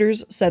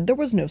computers said there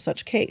was no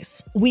such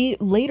case. We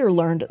later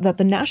learned that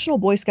the National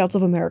Boy Scouts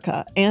of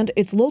America and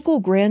its local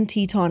Grand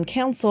Teton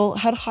Council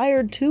had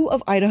hired 2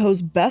 of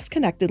Idaho's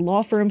best-connected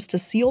law firms to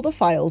seal the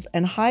files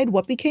and hide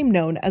what became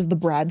known as the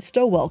Brad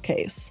Stowell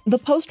case. The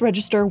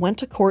Post-Register went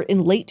to court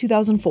in late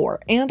 2004,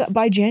 and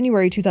by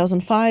January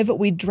 2005,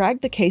 we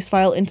dragged the case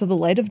file into the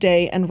light of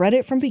day and read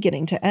it from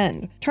beginning to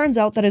end. Turns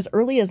out that as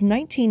early as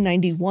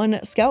 1991,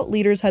 Scout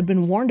leaders had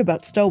been warned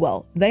about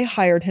Stowell. They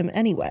hired him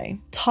anyway.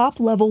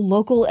 Top-level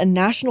local and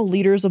national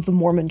leaders of the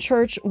Mormon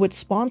Church, which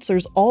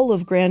sponsors all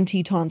of Grand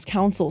Teton's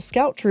council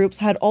scout troops,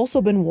 had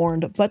also been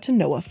warned, but to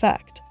no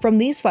effect. From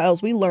these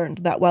files, we learned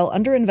that while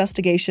under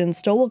investigation,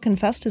 Stowell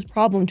confessed his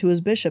problem to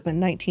his bishop in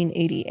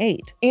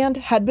 1988 and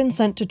had been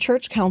sent to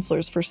church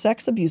counselors for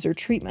sex abuser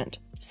treatment.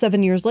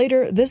 7 years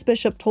later, this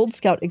bishop told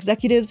Scout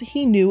executives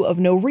he knew of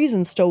no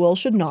reason Stowell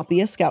should not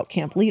be a Scout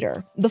camp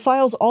leader. The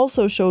files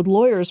also showed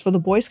lawyers for the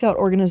Boy Scout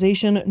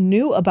organization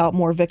knew about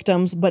more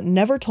victims, but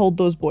never told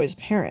those boys'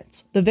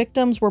 parents. The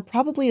victims were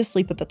probably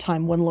asleep at the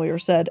time, one lawyer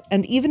said,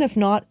 and even if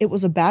not, it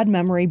was a bad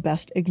memory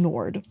best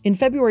ignored. In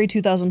February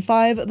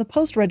 2005, the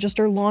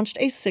Post-Register launched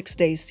a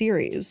 6-day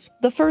series.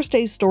 The first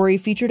day's story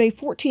featured a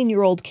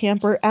 14-year-old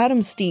camper,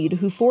 Adam Steed,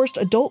 who forced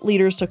adult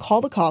leaders to call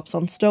the cops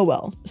on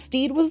Stowell.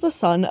 Steed was the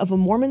son of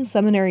a Mormon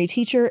seminary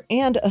teacher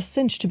and a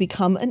cinch to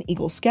become an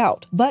Eagle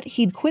Scout, but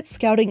he'd quit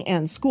scouting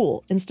and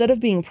school. Instead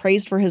of being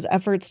praised for his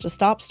efforts to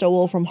stop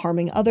Stowell from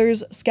harming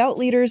others, Scout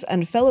leaders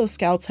and fellow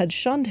Scouts had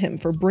shunned him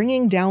for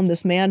bringing down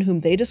this man whom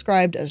they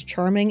described as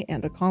charming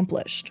and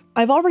accomplished.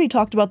 I've already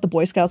talked about the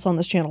Boy Scouts on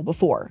this channel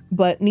before,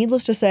 but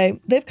needless to say,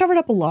 they've covered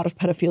up a lot of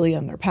pedophilia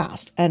in their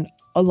past, and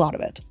a lot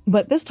of it.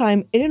 But this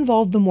time, it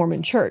involved the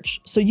Mormon Church,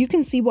 so you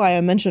can see why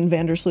I mentioned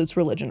Vandersloot's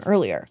religion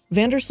earlier.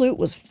 Vandersloot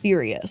was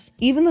furious.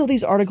 Even though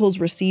these articles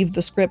received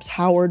the Scripps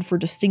Howard for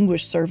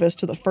distinguished service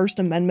to the First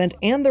Amendment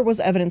and there was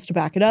evidence to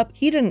back it up,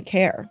 he didn't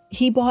care.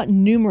 He bought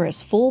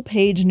numerous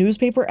full-page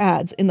newspaper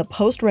ads in the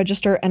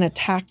Post-Register and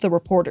attacked the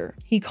reporter.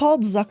 He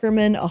called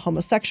Zuckerman a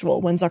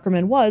homosexual when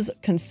Zuckerman was,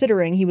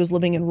 considering he was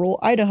living in rural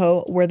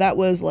Idaho where that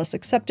was less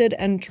accepted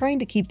and trying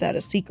to keep that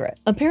a secret.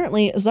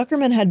 Apparently,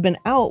 Zuckerman had been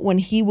out when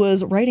he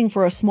was writing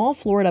for a small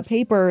Florida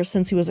paper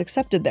since he was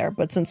accepted there,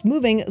 but since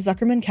moving,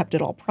 Zuckerman kept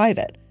it all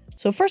private.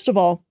 So first of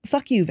all,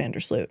 fuck you,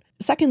 Vandersloot.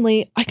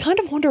 Secondly, I kind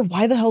of wonder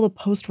why the hell the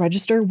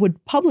Post-Register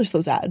would publish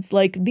those ads.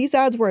 Like, these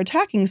ads were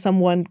attacking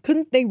someone,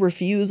 couldn't they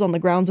refuse on the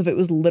grounds of it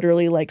was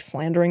literally like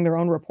slandering their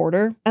own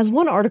reporter? As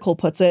one article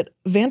puts it,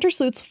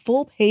 Vandersloot's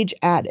full-page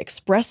ad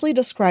expressly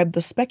described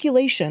the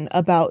speculation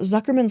about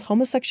Zuckerman's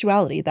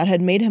homosexuality that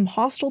had made him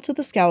hostile to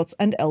the Scouts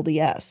and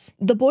LDS.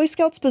 The Boy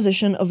Scouts'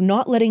 position of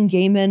not letting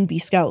gay men be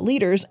Scout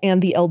leaders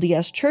and the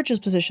LDS Church's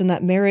position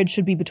that marriage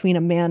should be between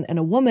a man and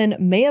a woman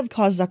may have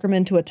caused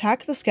Zuckerman to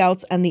attack the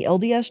Scouts and the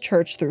LDS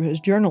Church through his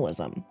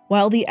journalism.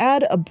 While the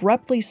ad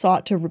abruptly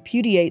sought to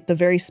repudiate the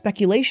very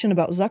speculation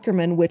about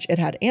Zuckerman which it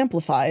had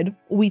amplified,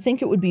 we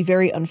think it would be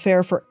very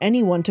unfair for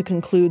anyone to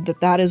conclude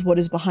that that is what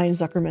is behind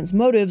Zuckerman's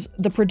motives.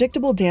 The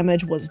predictable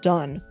damage was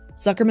done.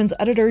 Zuckerman's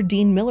editor,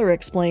 Dean Miller,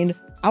 explained,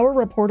 "Our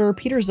reporter,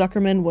 Peter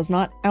Zuckerman, was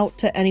not out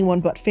to anyone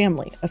but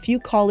family, a few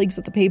colleagues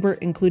at the paper,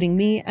 including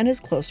me and his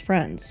close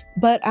friends."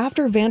 But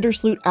after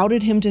Vandersloot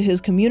outed him to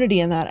his community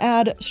in that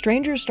ad,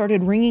 strangers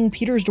started ringing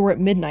Peter's door at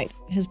midnight.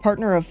 His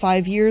partner of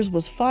 5 years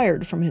was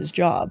fired from his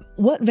job.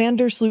 What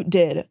Vandersloot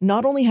did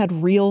not only had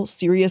real,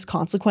 serious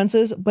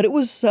consequences, but it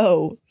was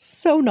so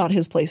not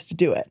his place to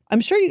do it. I'm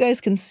sure you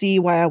guys can see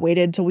why I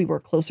waited till we were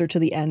closer to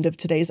the end of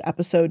today's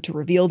episode to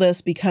reveal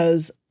this,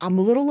 because I'm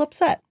a little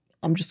upset.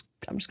 I'm just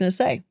gonna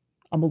say.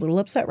 I'm a little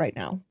upset right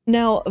now.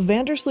 Now,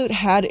 Vandersloot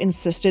had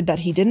insisted that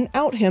he didn't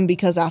out him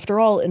because, after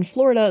all, in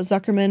Florida,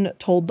 Zuckerman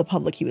told the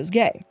public he was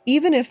gay.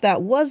 Even if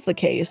that was the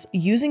case,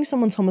 using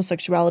someone's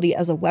homosexuality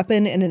as a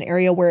weapon in an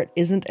area where it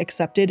isn't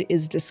accepted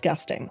is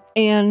disgusting.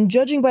 And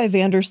judging by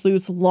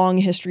Vandersloot's long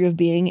history of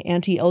being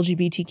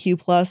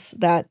anti-LGBTQ+,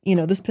 that,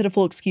 this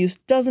pitiful excuse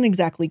doesn't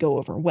exactly go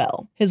over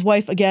well. His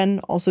wife, again,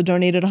 also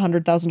donated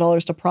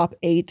 $100,000 to Prop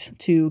 8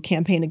 to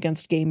campaign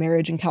against gay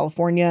marriage in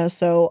California,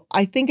 so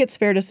I think it's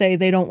fair to say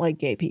they don't like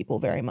gay people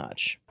very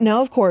much.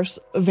 Now, of course,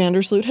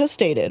 Vandersloot has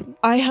stated,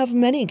 "I have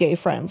many gay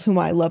friends whom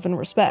I love and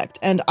respect,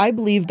 and I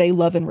believe they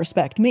love and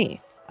respect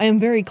me. I am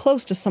very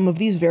close to some of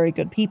these very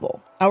good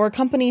people. Our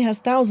company has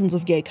thousands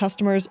of gay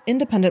customers,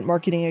 independent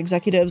marketing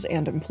executives,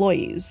 and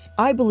employees.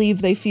 I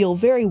believe they feel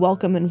very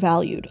welcome and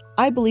valued.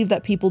 I believe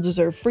that people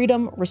deserve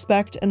freedom,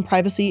 respect, and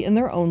privacy in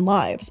their own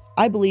lives.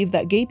 I believe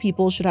that gay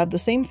people should have the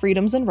same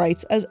freedoms and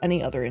rights as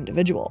any other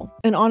individual."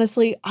 And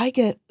honestly, I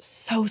get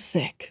so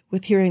sick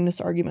with hearing this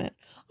argument.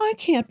 "I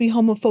can't be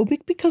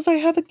homophobic because I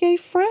have a gay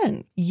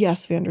friend."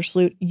 Yes,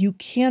 Vandersloot, you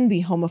can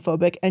be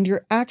homophobic, and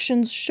your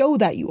actions show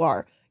that you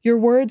are. Your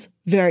words,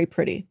 very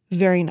pretty,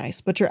 very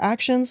nice, but your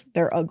actions,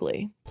 they're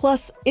ugly.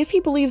 Plus, if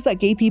he believes that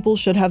gay people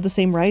should have the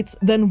same rights,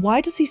 then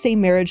why does he say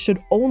marriage should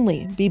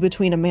only be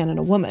between a man and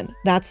a woman?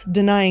 That's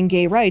denying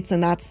gay rights,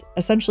 and that's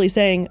essentially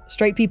saying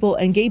straight people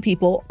and gay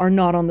people are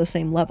not on the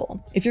same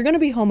level. If you're going to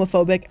be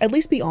homophobic, at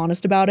least be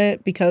honest about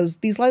it, because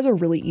these lies are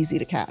really easy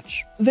to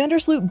catch.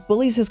 Vandersloot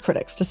bullies his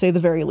critics, to say the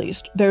very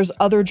least. There's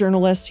other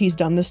journalists he's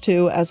done this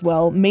to as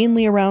well,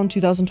 mainly around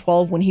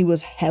 2012 when he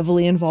was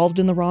heavily involved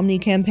in the Romney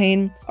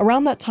campaign.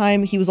 Around that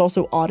time, he was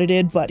also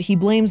audited, but he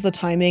blames the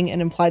timing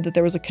and implied that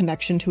there was a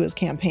connection to his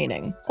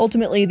campaigning.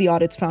 Ultimately, the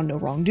audits found no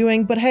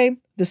wrongdoing, but hey,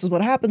 this is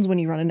what happens when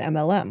you run an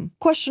MLM.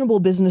 Questionable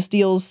business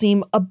deals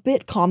seem a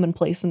bit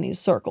commonplace in these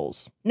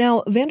circles.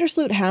 Now,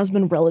 Vandersloot has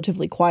been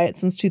relatively quiet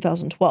since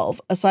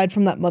 2012, aside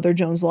from that Mother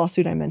Jones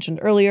lawsuit I mentioned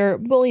earlier,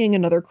 bullying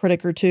another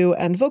critic or two,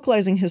 and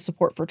vocalizing his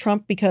support for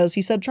Trump because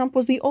he said Trump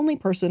was the only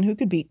person who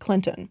could beat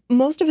Clinton.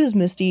 Most of his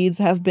misdeeds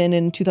have been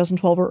in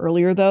 2012 or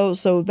earlier though,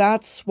 so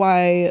that's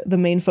why the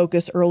main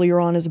focus earlier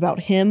on is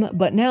about him,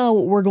 but now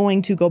we're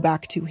going to go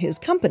back to his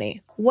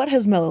company. What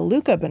has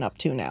Melaleuca been up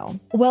to now?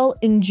 Well,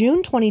 in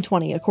June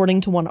 2020,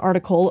 according to one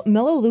article,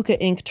 Melaleuca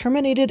Inc.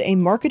 terminated a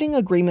marketing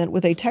agreement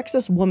with a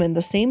Texas woman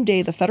the same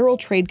day the Federal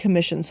Trade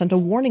Commission sent a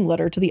warning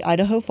letter to the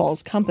Idaho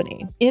Falls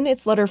company. In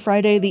its letter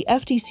Friday, the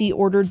FTC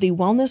ordered the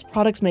wellness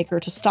products maker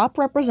to stop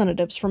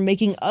representatives from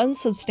making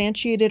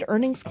unsubstantiated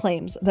earnings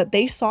claims that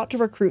they sought to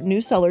recruit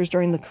new sellers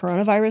during the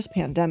coronavirus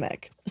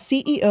pandemic.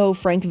 CEO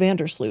Frank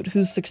Vandersloot,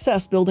 whose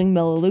success building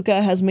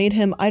Melaleuca has made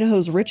him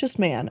Idaho's richest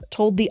man,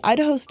 told the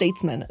Idaho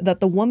Statesman that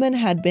the woman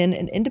had been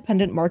an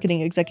independent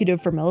marketing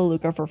executive for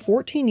Melaleuca for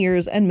 14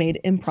 years and made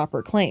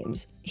improper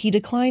claims. He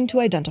declined to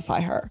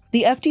identify her.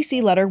 The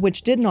FTC letter,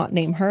 which did not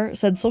name her,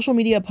 said social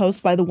media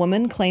posts by the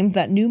woman claimed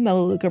that new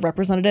Melaleuca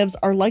representatives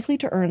are likely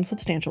to earn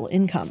substantial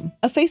income.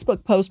 A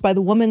Facebook post by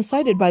the woman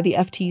cited by the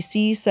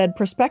FTC said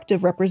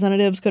prospective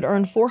representatives could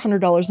earn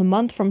 $400 a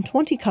month from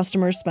 20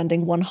 customers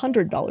spending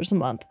 $100 a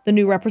month. The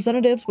new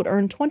representatives would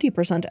earn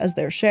 20% as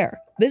their share.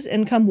 This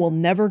income will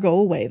never go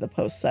away, the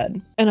post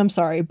said. And I'm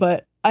sorry,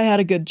 but I had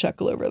a good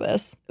chuckle over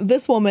this.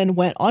 This woman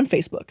went on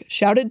Facebook,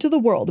 shouted to the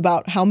world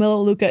about how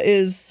Melaleuca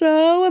is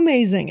so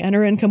amazing and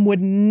her income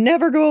would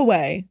never go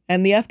away,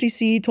 and the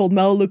FTC told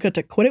Melaleuca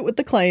to quit it with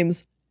the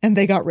claims, and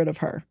they got rid of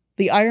her.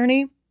 The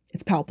irony?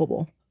 It's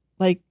palpable.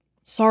 Like,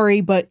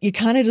 Sorry, but you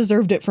kind of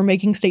deserved it for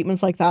making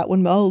statements like that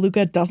when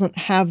Melaleuca doesn't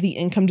have the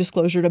income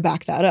disclosure to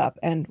back that up,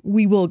 and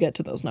we will get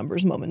to those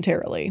numbers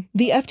momentarily.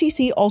 The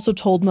FTC also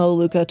told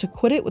Melaleuca to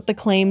quit it with the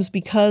claims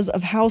because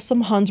of how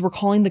some Huns were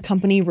calling the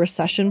company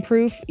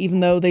recession-proof, even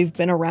though they've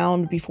been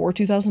around before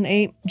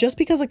 2008. Just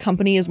because a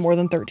company is more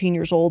than 13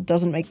 years old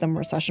doesn't make them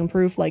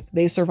recession-proof. Like,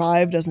 they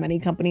survived, as many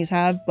companies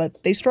have,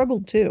 but they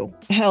struggled too.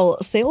 Hell,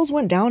 sales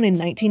went down in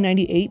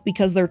 1998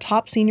 because their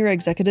top senior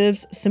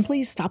executives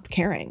simply stopped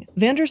caring.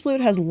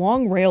 Vandersloot has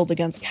long railed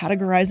against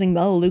categorizing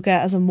Melaleuca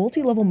as a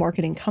multi-level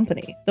marketing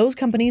company. Those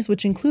companies,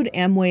 which include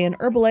Amway and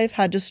Herbalife,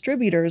 had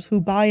distributors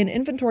who buy an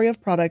inventory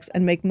of products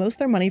and make most of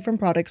their money from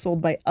products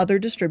sold by other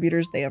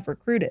distributors they have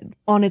recruited.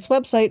 On its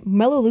website,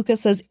 Melaleuca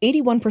says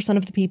 81%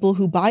 of the people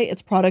who buy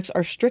its products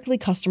are strictly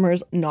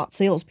customers, not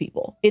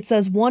salespeople. It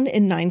says 1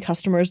 in 9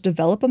 customers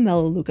develop a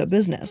Melaleuca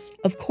business.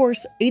 Of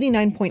course,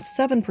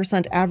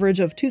 89.7% average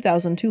of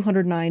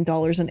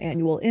 $2,209 in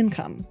annual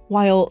income,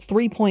 while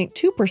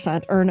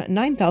 3.2% earn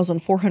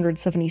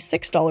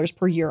 $9,476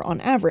 per year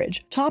on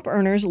average. Top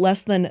earners,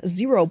 less than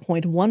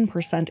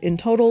 0.1% in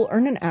total,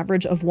 earn an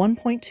average of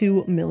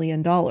 $1.2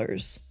 million.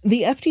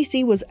 The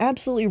FTC was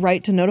absolutely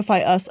right to notify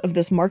us of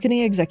this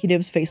marketing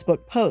executive's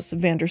Facebook post,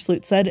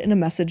 Vandersloot said in a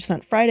message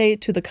sent Friday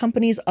to the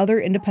company's other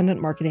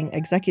independent marketing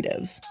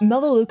executives.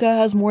 Melaleuca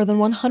has more than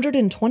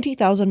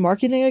 120,000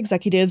 marketing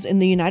executives in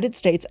the United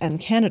States and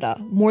Canada.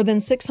 More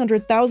than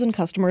 600,000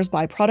 customers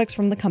buy products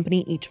from the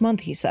company each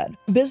month, he said.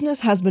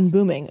 Business has been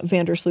booming,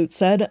 Vandersloot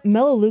said.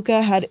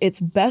 Melaleuca had its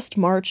best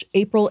March,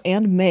 April,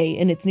 and May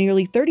in its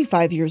nearly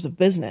 35 years of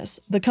business.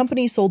 The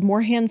company sold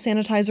more hand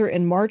sanitizer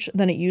in March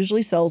than it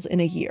usually sells in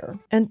a year.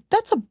 And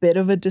that's a bit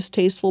of a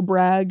distasteful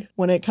brag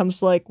when it comes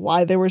to like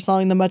why they were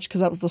selling them much,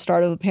 because that was the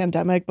start of the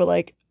pandemic, but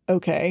like,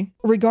 okay.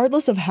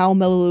 Regardless of how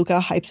Melaleuca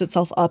hypes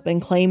itself up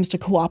and claims to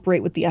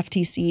cooperate with the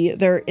FTC,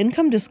 their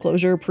income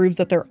disclosure proves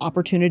that their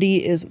opportunity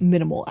is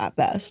minimal at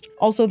best.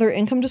 Also, their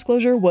income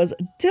disclosure was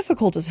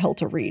difficult as hell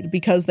to read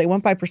because they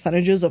went by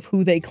percentages of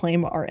who they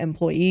claim are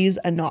employees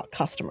and not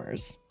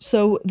customers.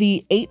 So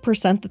the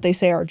 8% that they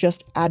say are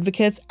just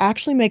advocates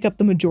actually make up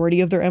the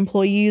majority of their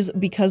employees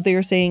because they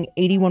are saying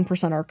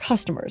 81% are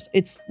customers.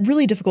 It's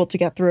really difficult to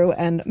get through,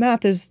 and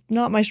math is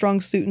not my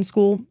strong suit in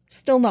school,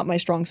 still not my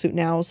strong suit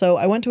now, so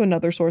I went to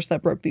another source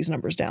that broke these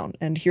numbers down,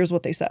 and here's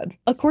what they said.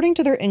 According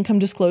to their income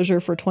disclosure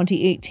for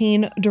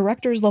 2018,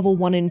 directors level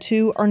 1 and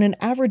 2 earn an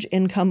average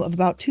income of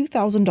about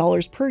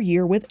 $2,000 per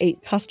year with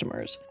 8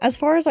 customers. As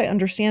far as I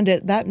understand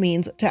it, that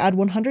means to add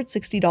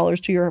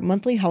 $160 to your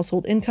monthly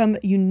household income,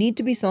 you need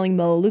to be selling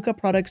Melaleuca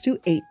products to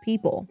 8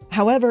 people.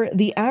 However,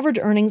 the average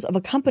earnings of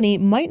a company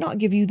might not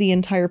give you the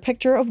entire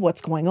picture of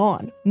what's going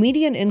on.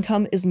 Median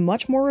income is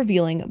much more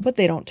revealing, but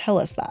they don't tell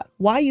us that.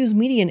 Why use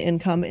median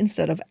income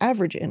instead of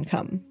average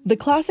income? The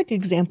classic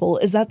example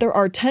is that there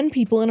are 10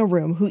 people in a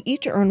room who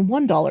each earn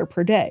 $1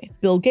 per day.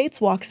 Bill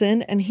Gates walks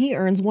in and he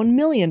earns $1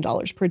 million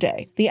per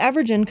day. The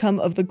average income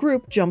of the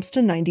group jumps to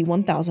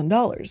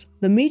 $91,000.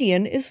 The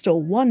median is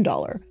still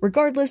 $1.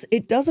 Regardless,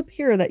 it does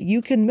appear that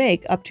you can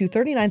make up to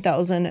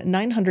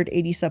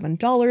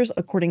 $39,987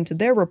 according to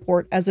their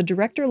report as a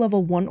director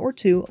level 1 or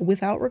 2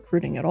 without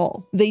recruiting at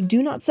all. They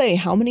do not say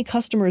how many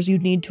customers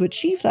you'd need to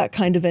achieve that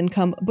kind of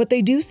income, but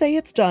they do say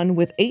it's done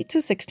with 8 to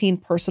 16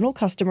 personal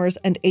customers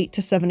and 8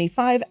 to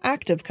 75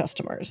 active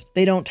customers.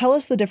 They don't tell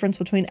us the difference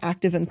between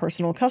active and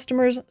personal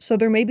customers, so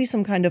there may be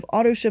some kind of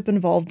auto ship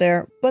involved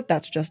there, but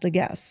that's just a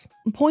guess.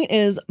 Point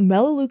is,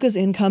 Melaleuca's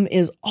income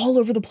is all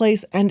over the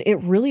place and it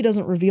really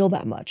doesn't reveal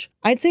that much.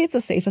 I'd say it's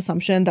a safe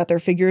assumption that their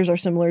figures are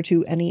similar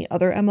to any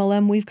other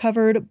MLM we've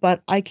covered,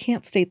 but I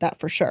can't state that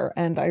for sure,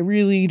 and I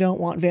really don't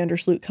want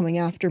Vandersloot coming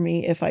after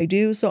me if I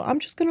do, so I'm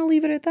just gonna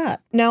leave it at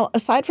that. Now,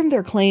 aside from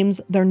their claims,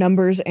 their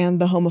numbers, and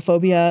the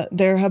homophobia,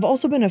 there have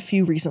also been a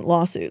few recent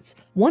lawsuits.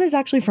 One is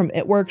actually from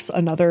Itworks,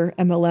 another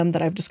MLM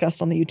that I've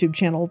discussed on the YouTube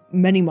channel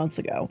many months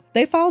ago.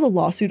 They filed a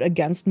lawsuit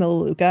against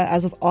Melaleuca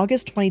as of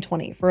August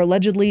 2020 for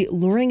allegedly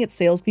luring its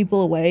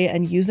salespeople away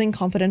and using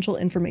confidential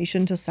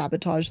information to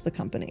sabotage the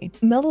company.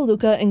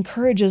 Melaleuca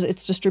encourages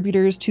its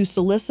distributors to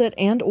solicit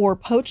and/or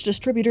poach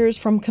distributors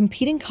from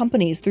competing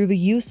companies through the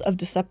use of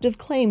deceptive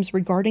claims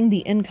regarding the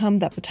income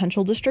that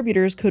potential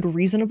distributors could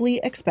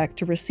reasonably expect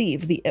to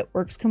receive, the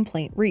Itworks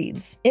complaint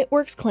reads.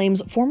 Itworks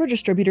claims former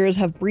distributors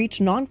have breached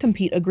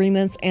non-compete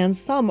agreements and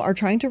some are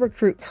trying to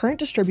recruit current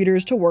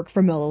distributors to work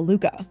for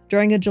Melaleuca.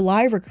 During a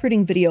July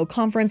recruiting video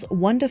conference,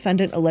 one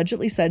defendant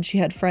allegedly said she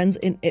had friends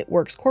in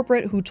Itworks corporate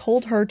who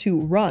told her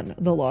to run,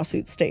 the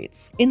lawsuit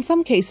states. In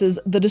some cases,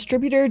 the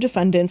distributor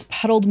defendants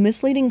peddled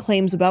misleading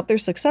claims about their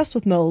success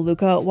with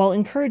Melaleuca while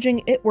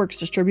encouraging Itworks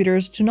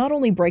distributors to not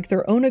only break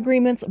their own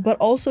agreements, but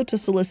also to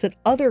solicit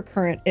other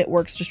current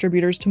Itworks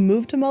distributors to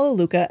move to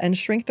Melaleuca and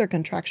shrink their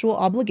contractual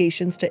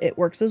obligations to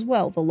Itworks as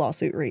well, the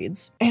lawsuit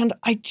reads. And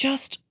I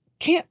just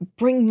can't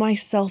bring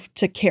myself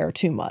to care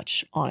too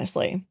much,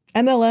 honestly.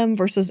 MLM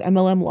versus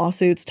MLM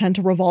lawsuits tend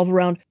to revolve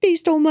around, they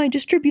stole my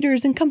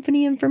distributors and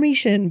company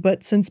information,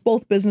 but since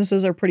both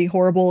businesses are pretty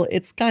horrible,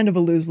 it's kind of a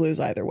lose-lose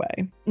either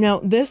way. Now,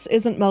 this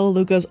isn't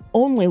Melaleuca's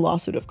only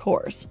lawsuit, of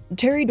course.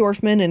 Terry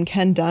Dorfman and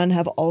Ken Dunn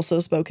have also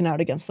spoken out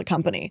against the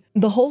company.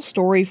 The whole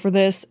story for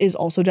this is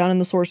also down in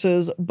the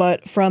sources,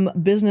 but from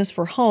Business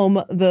for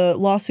Home, the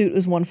lawsuit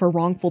is one for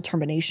wrongful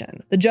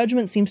termination. The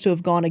judgment seems to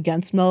have gone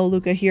against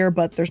Melaleuca here,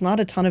 but there's not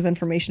a ton of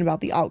information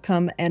about the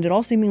outcome, and it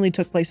all seemingly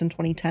took place in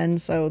 2010,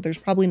 so there's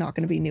probably not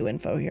going to be new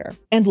info here.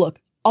 And look,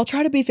 I'll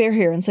try to be fair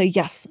here and say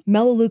yes,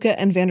 Melaleuca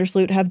and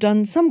Vandersloot have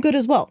done some good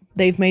as well.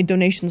 They've made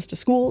donations to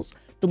schools,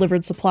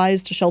 delivered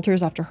supplies to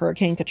shelters after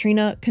Hurricane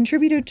Katrina,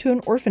 contributed to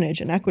an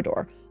orphanage in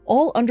Ecuador,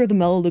 all under the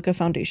Melaleuca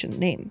Foundation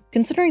name.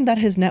 Considering that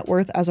his net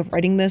worth as of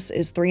writing this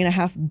is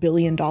 $3.5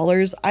 billion,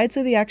 I'd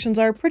say the actions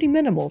are pretty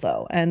minimal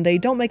though, and they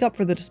don't make up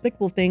for the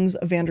despicable things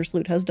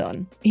Vandersloot has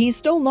done. He's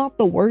still not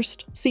the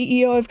worst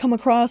CEO I've come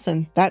across,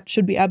 and that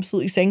should be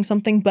absolutely saying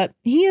something, but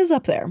he is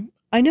up there.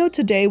 I know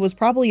today was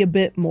probably a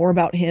bit more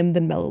about him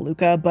than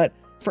Melaleuca, but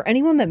for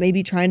anyone that may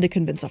be trying to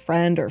convince a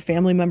friend or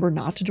family member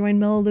not to join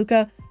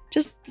Melaleuca,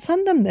 just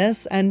send them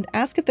this and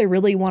ask if they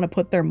really want to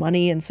put their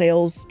money and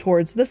sales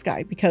towards this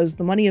guy, because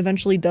the money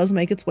eventually does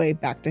make its way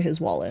back to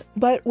his wallet.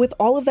 But with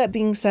all of that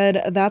being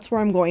said, that's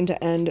where I'm going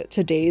to end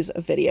today's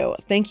video.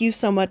 Thank you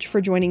so much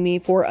for joining me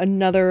for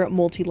another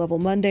Multi-Level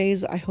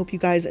Mondays. I hope you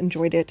guys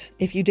enjoyed it.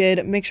 If you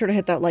did, make sure to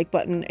hit that like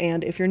button,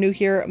 and if you're new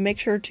here, make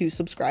sure to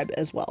subscribe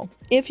as well.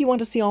 If you want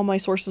to see all my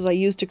sources I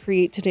used to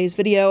create today's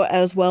video,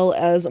 as well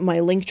as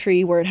my link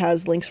tree where it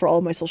has links for all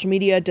of my social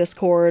media,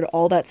 Discord,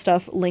 all that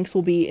stuff, links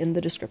will be in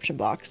the description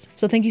box.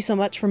 So thank you so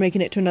much for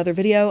making it to another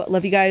video.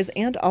 Love you guys,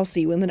 and I'll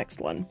see you in the next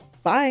one.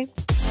 Bye!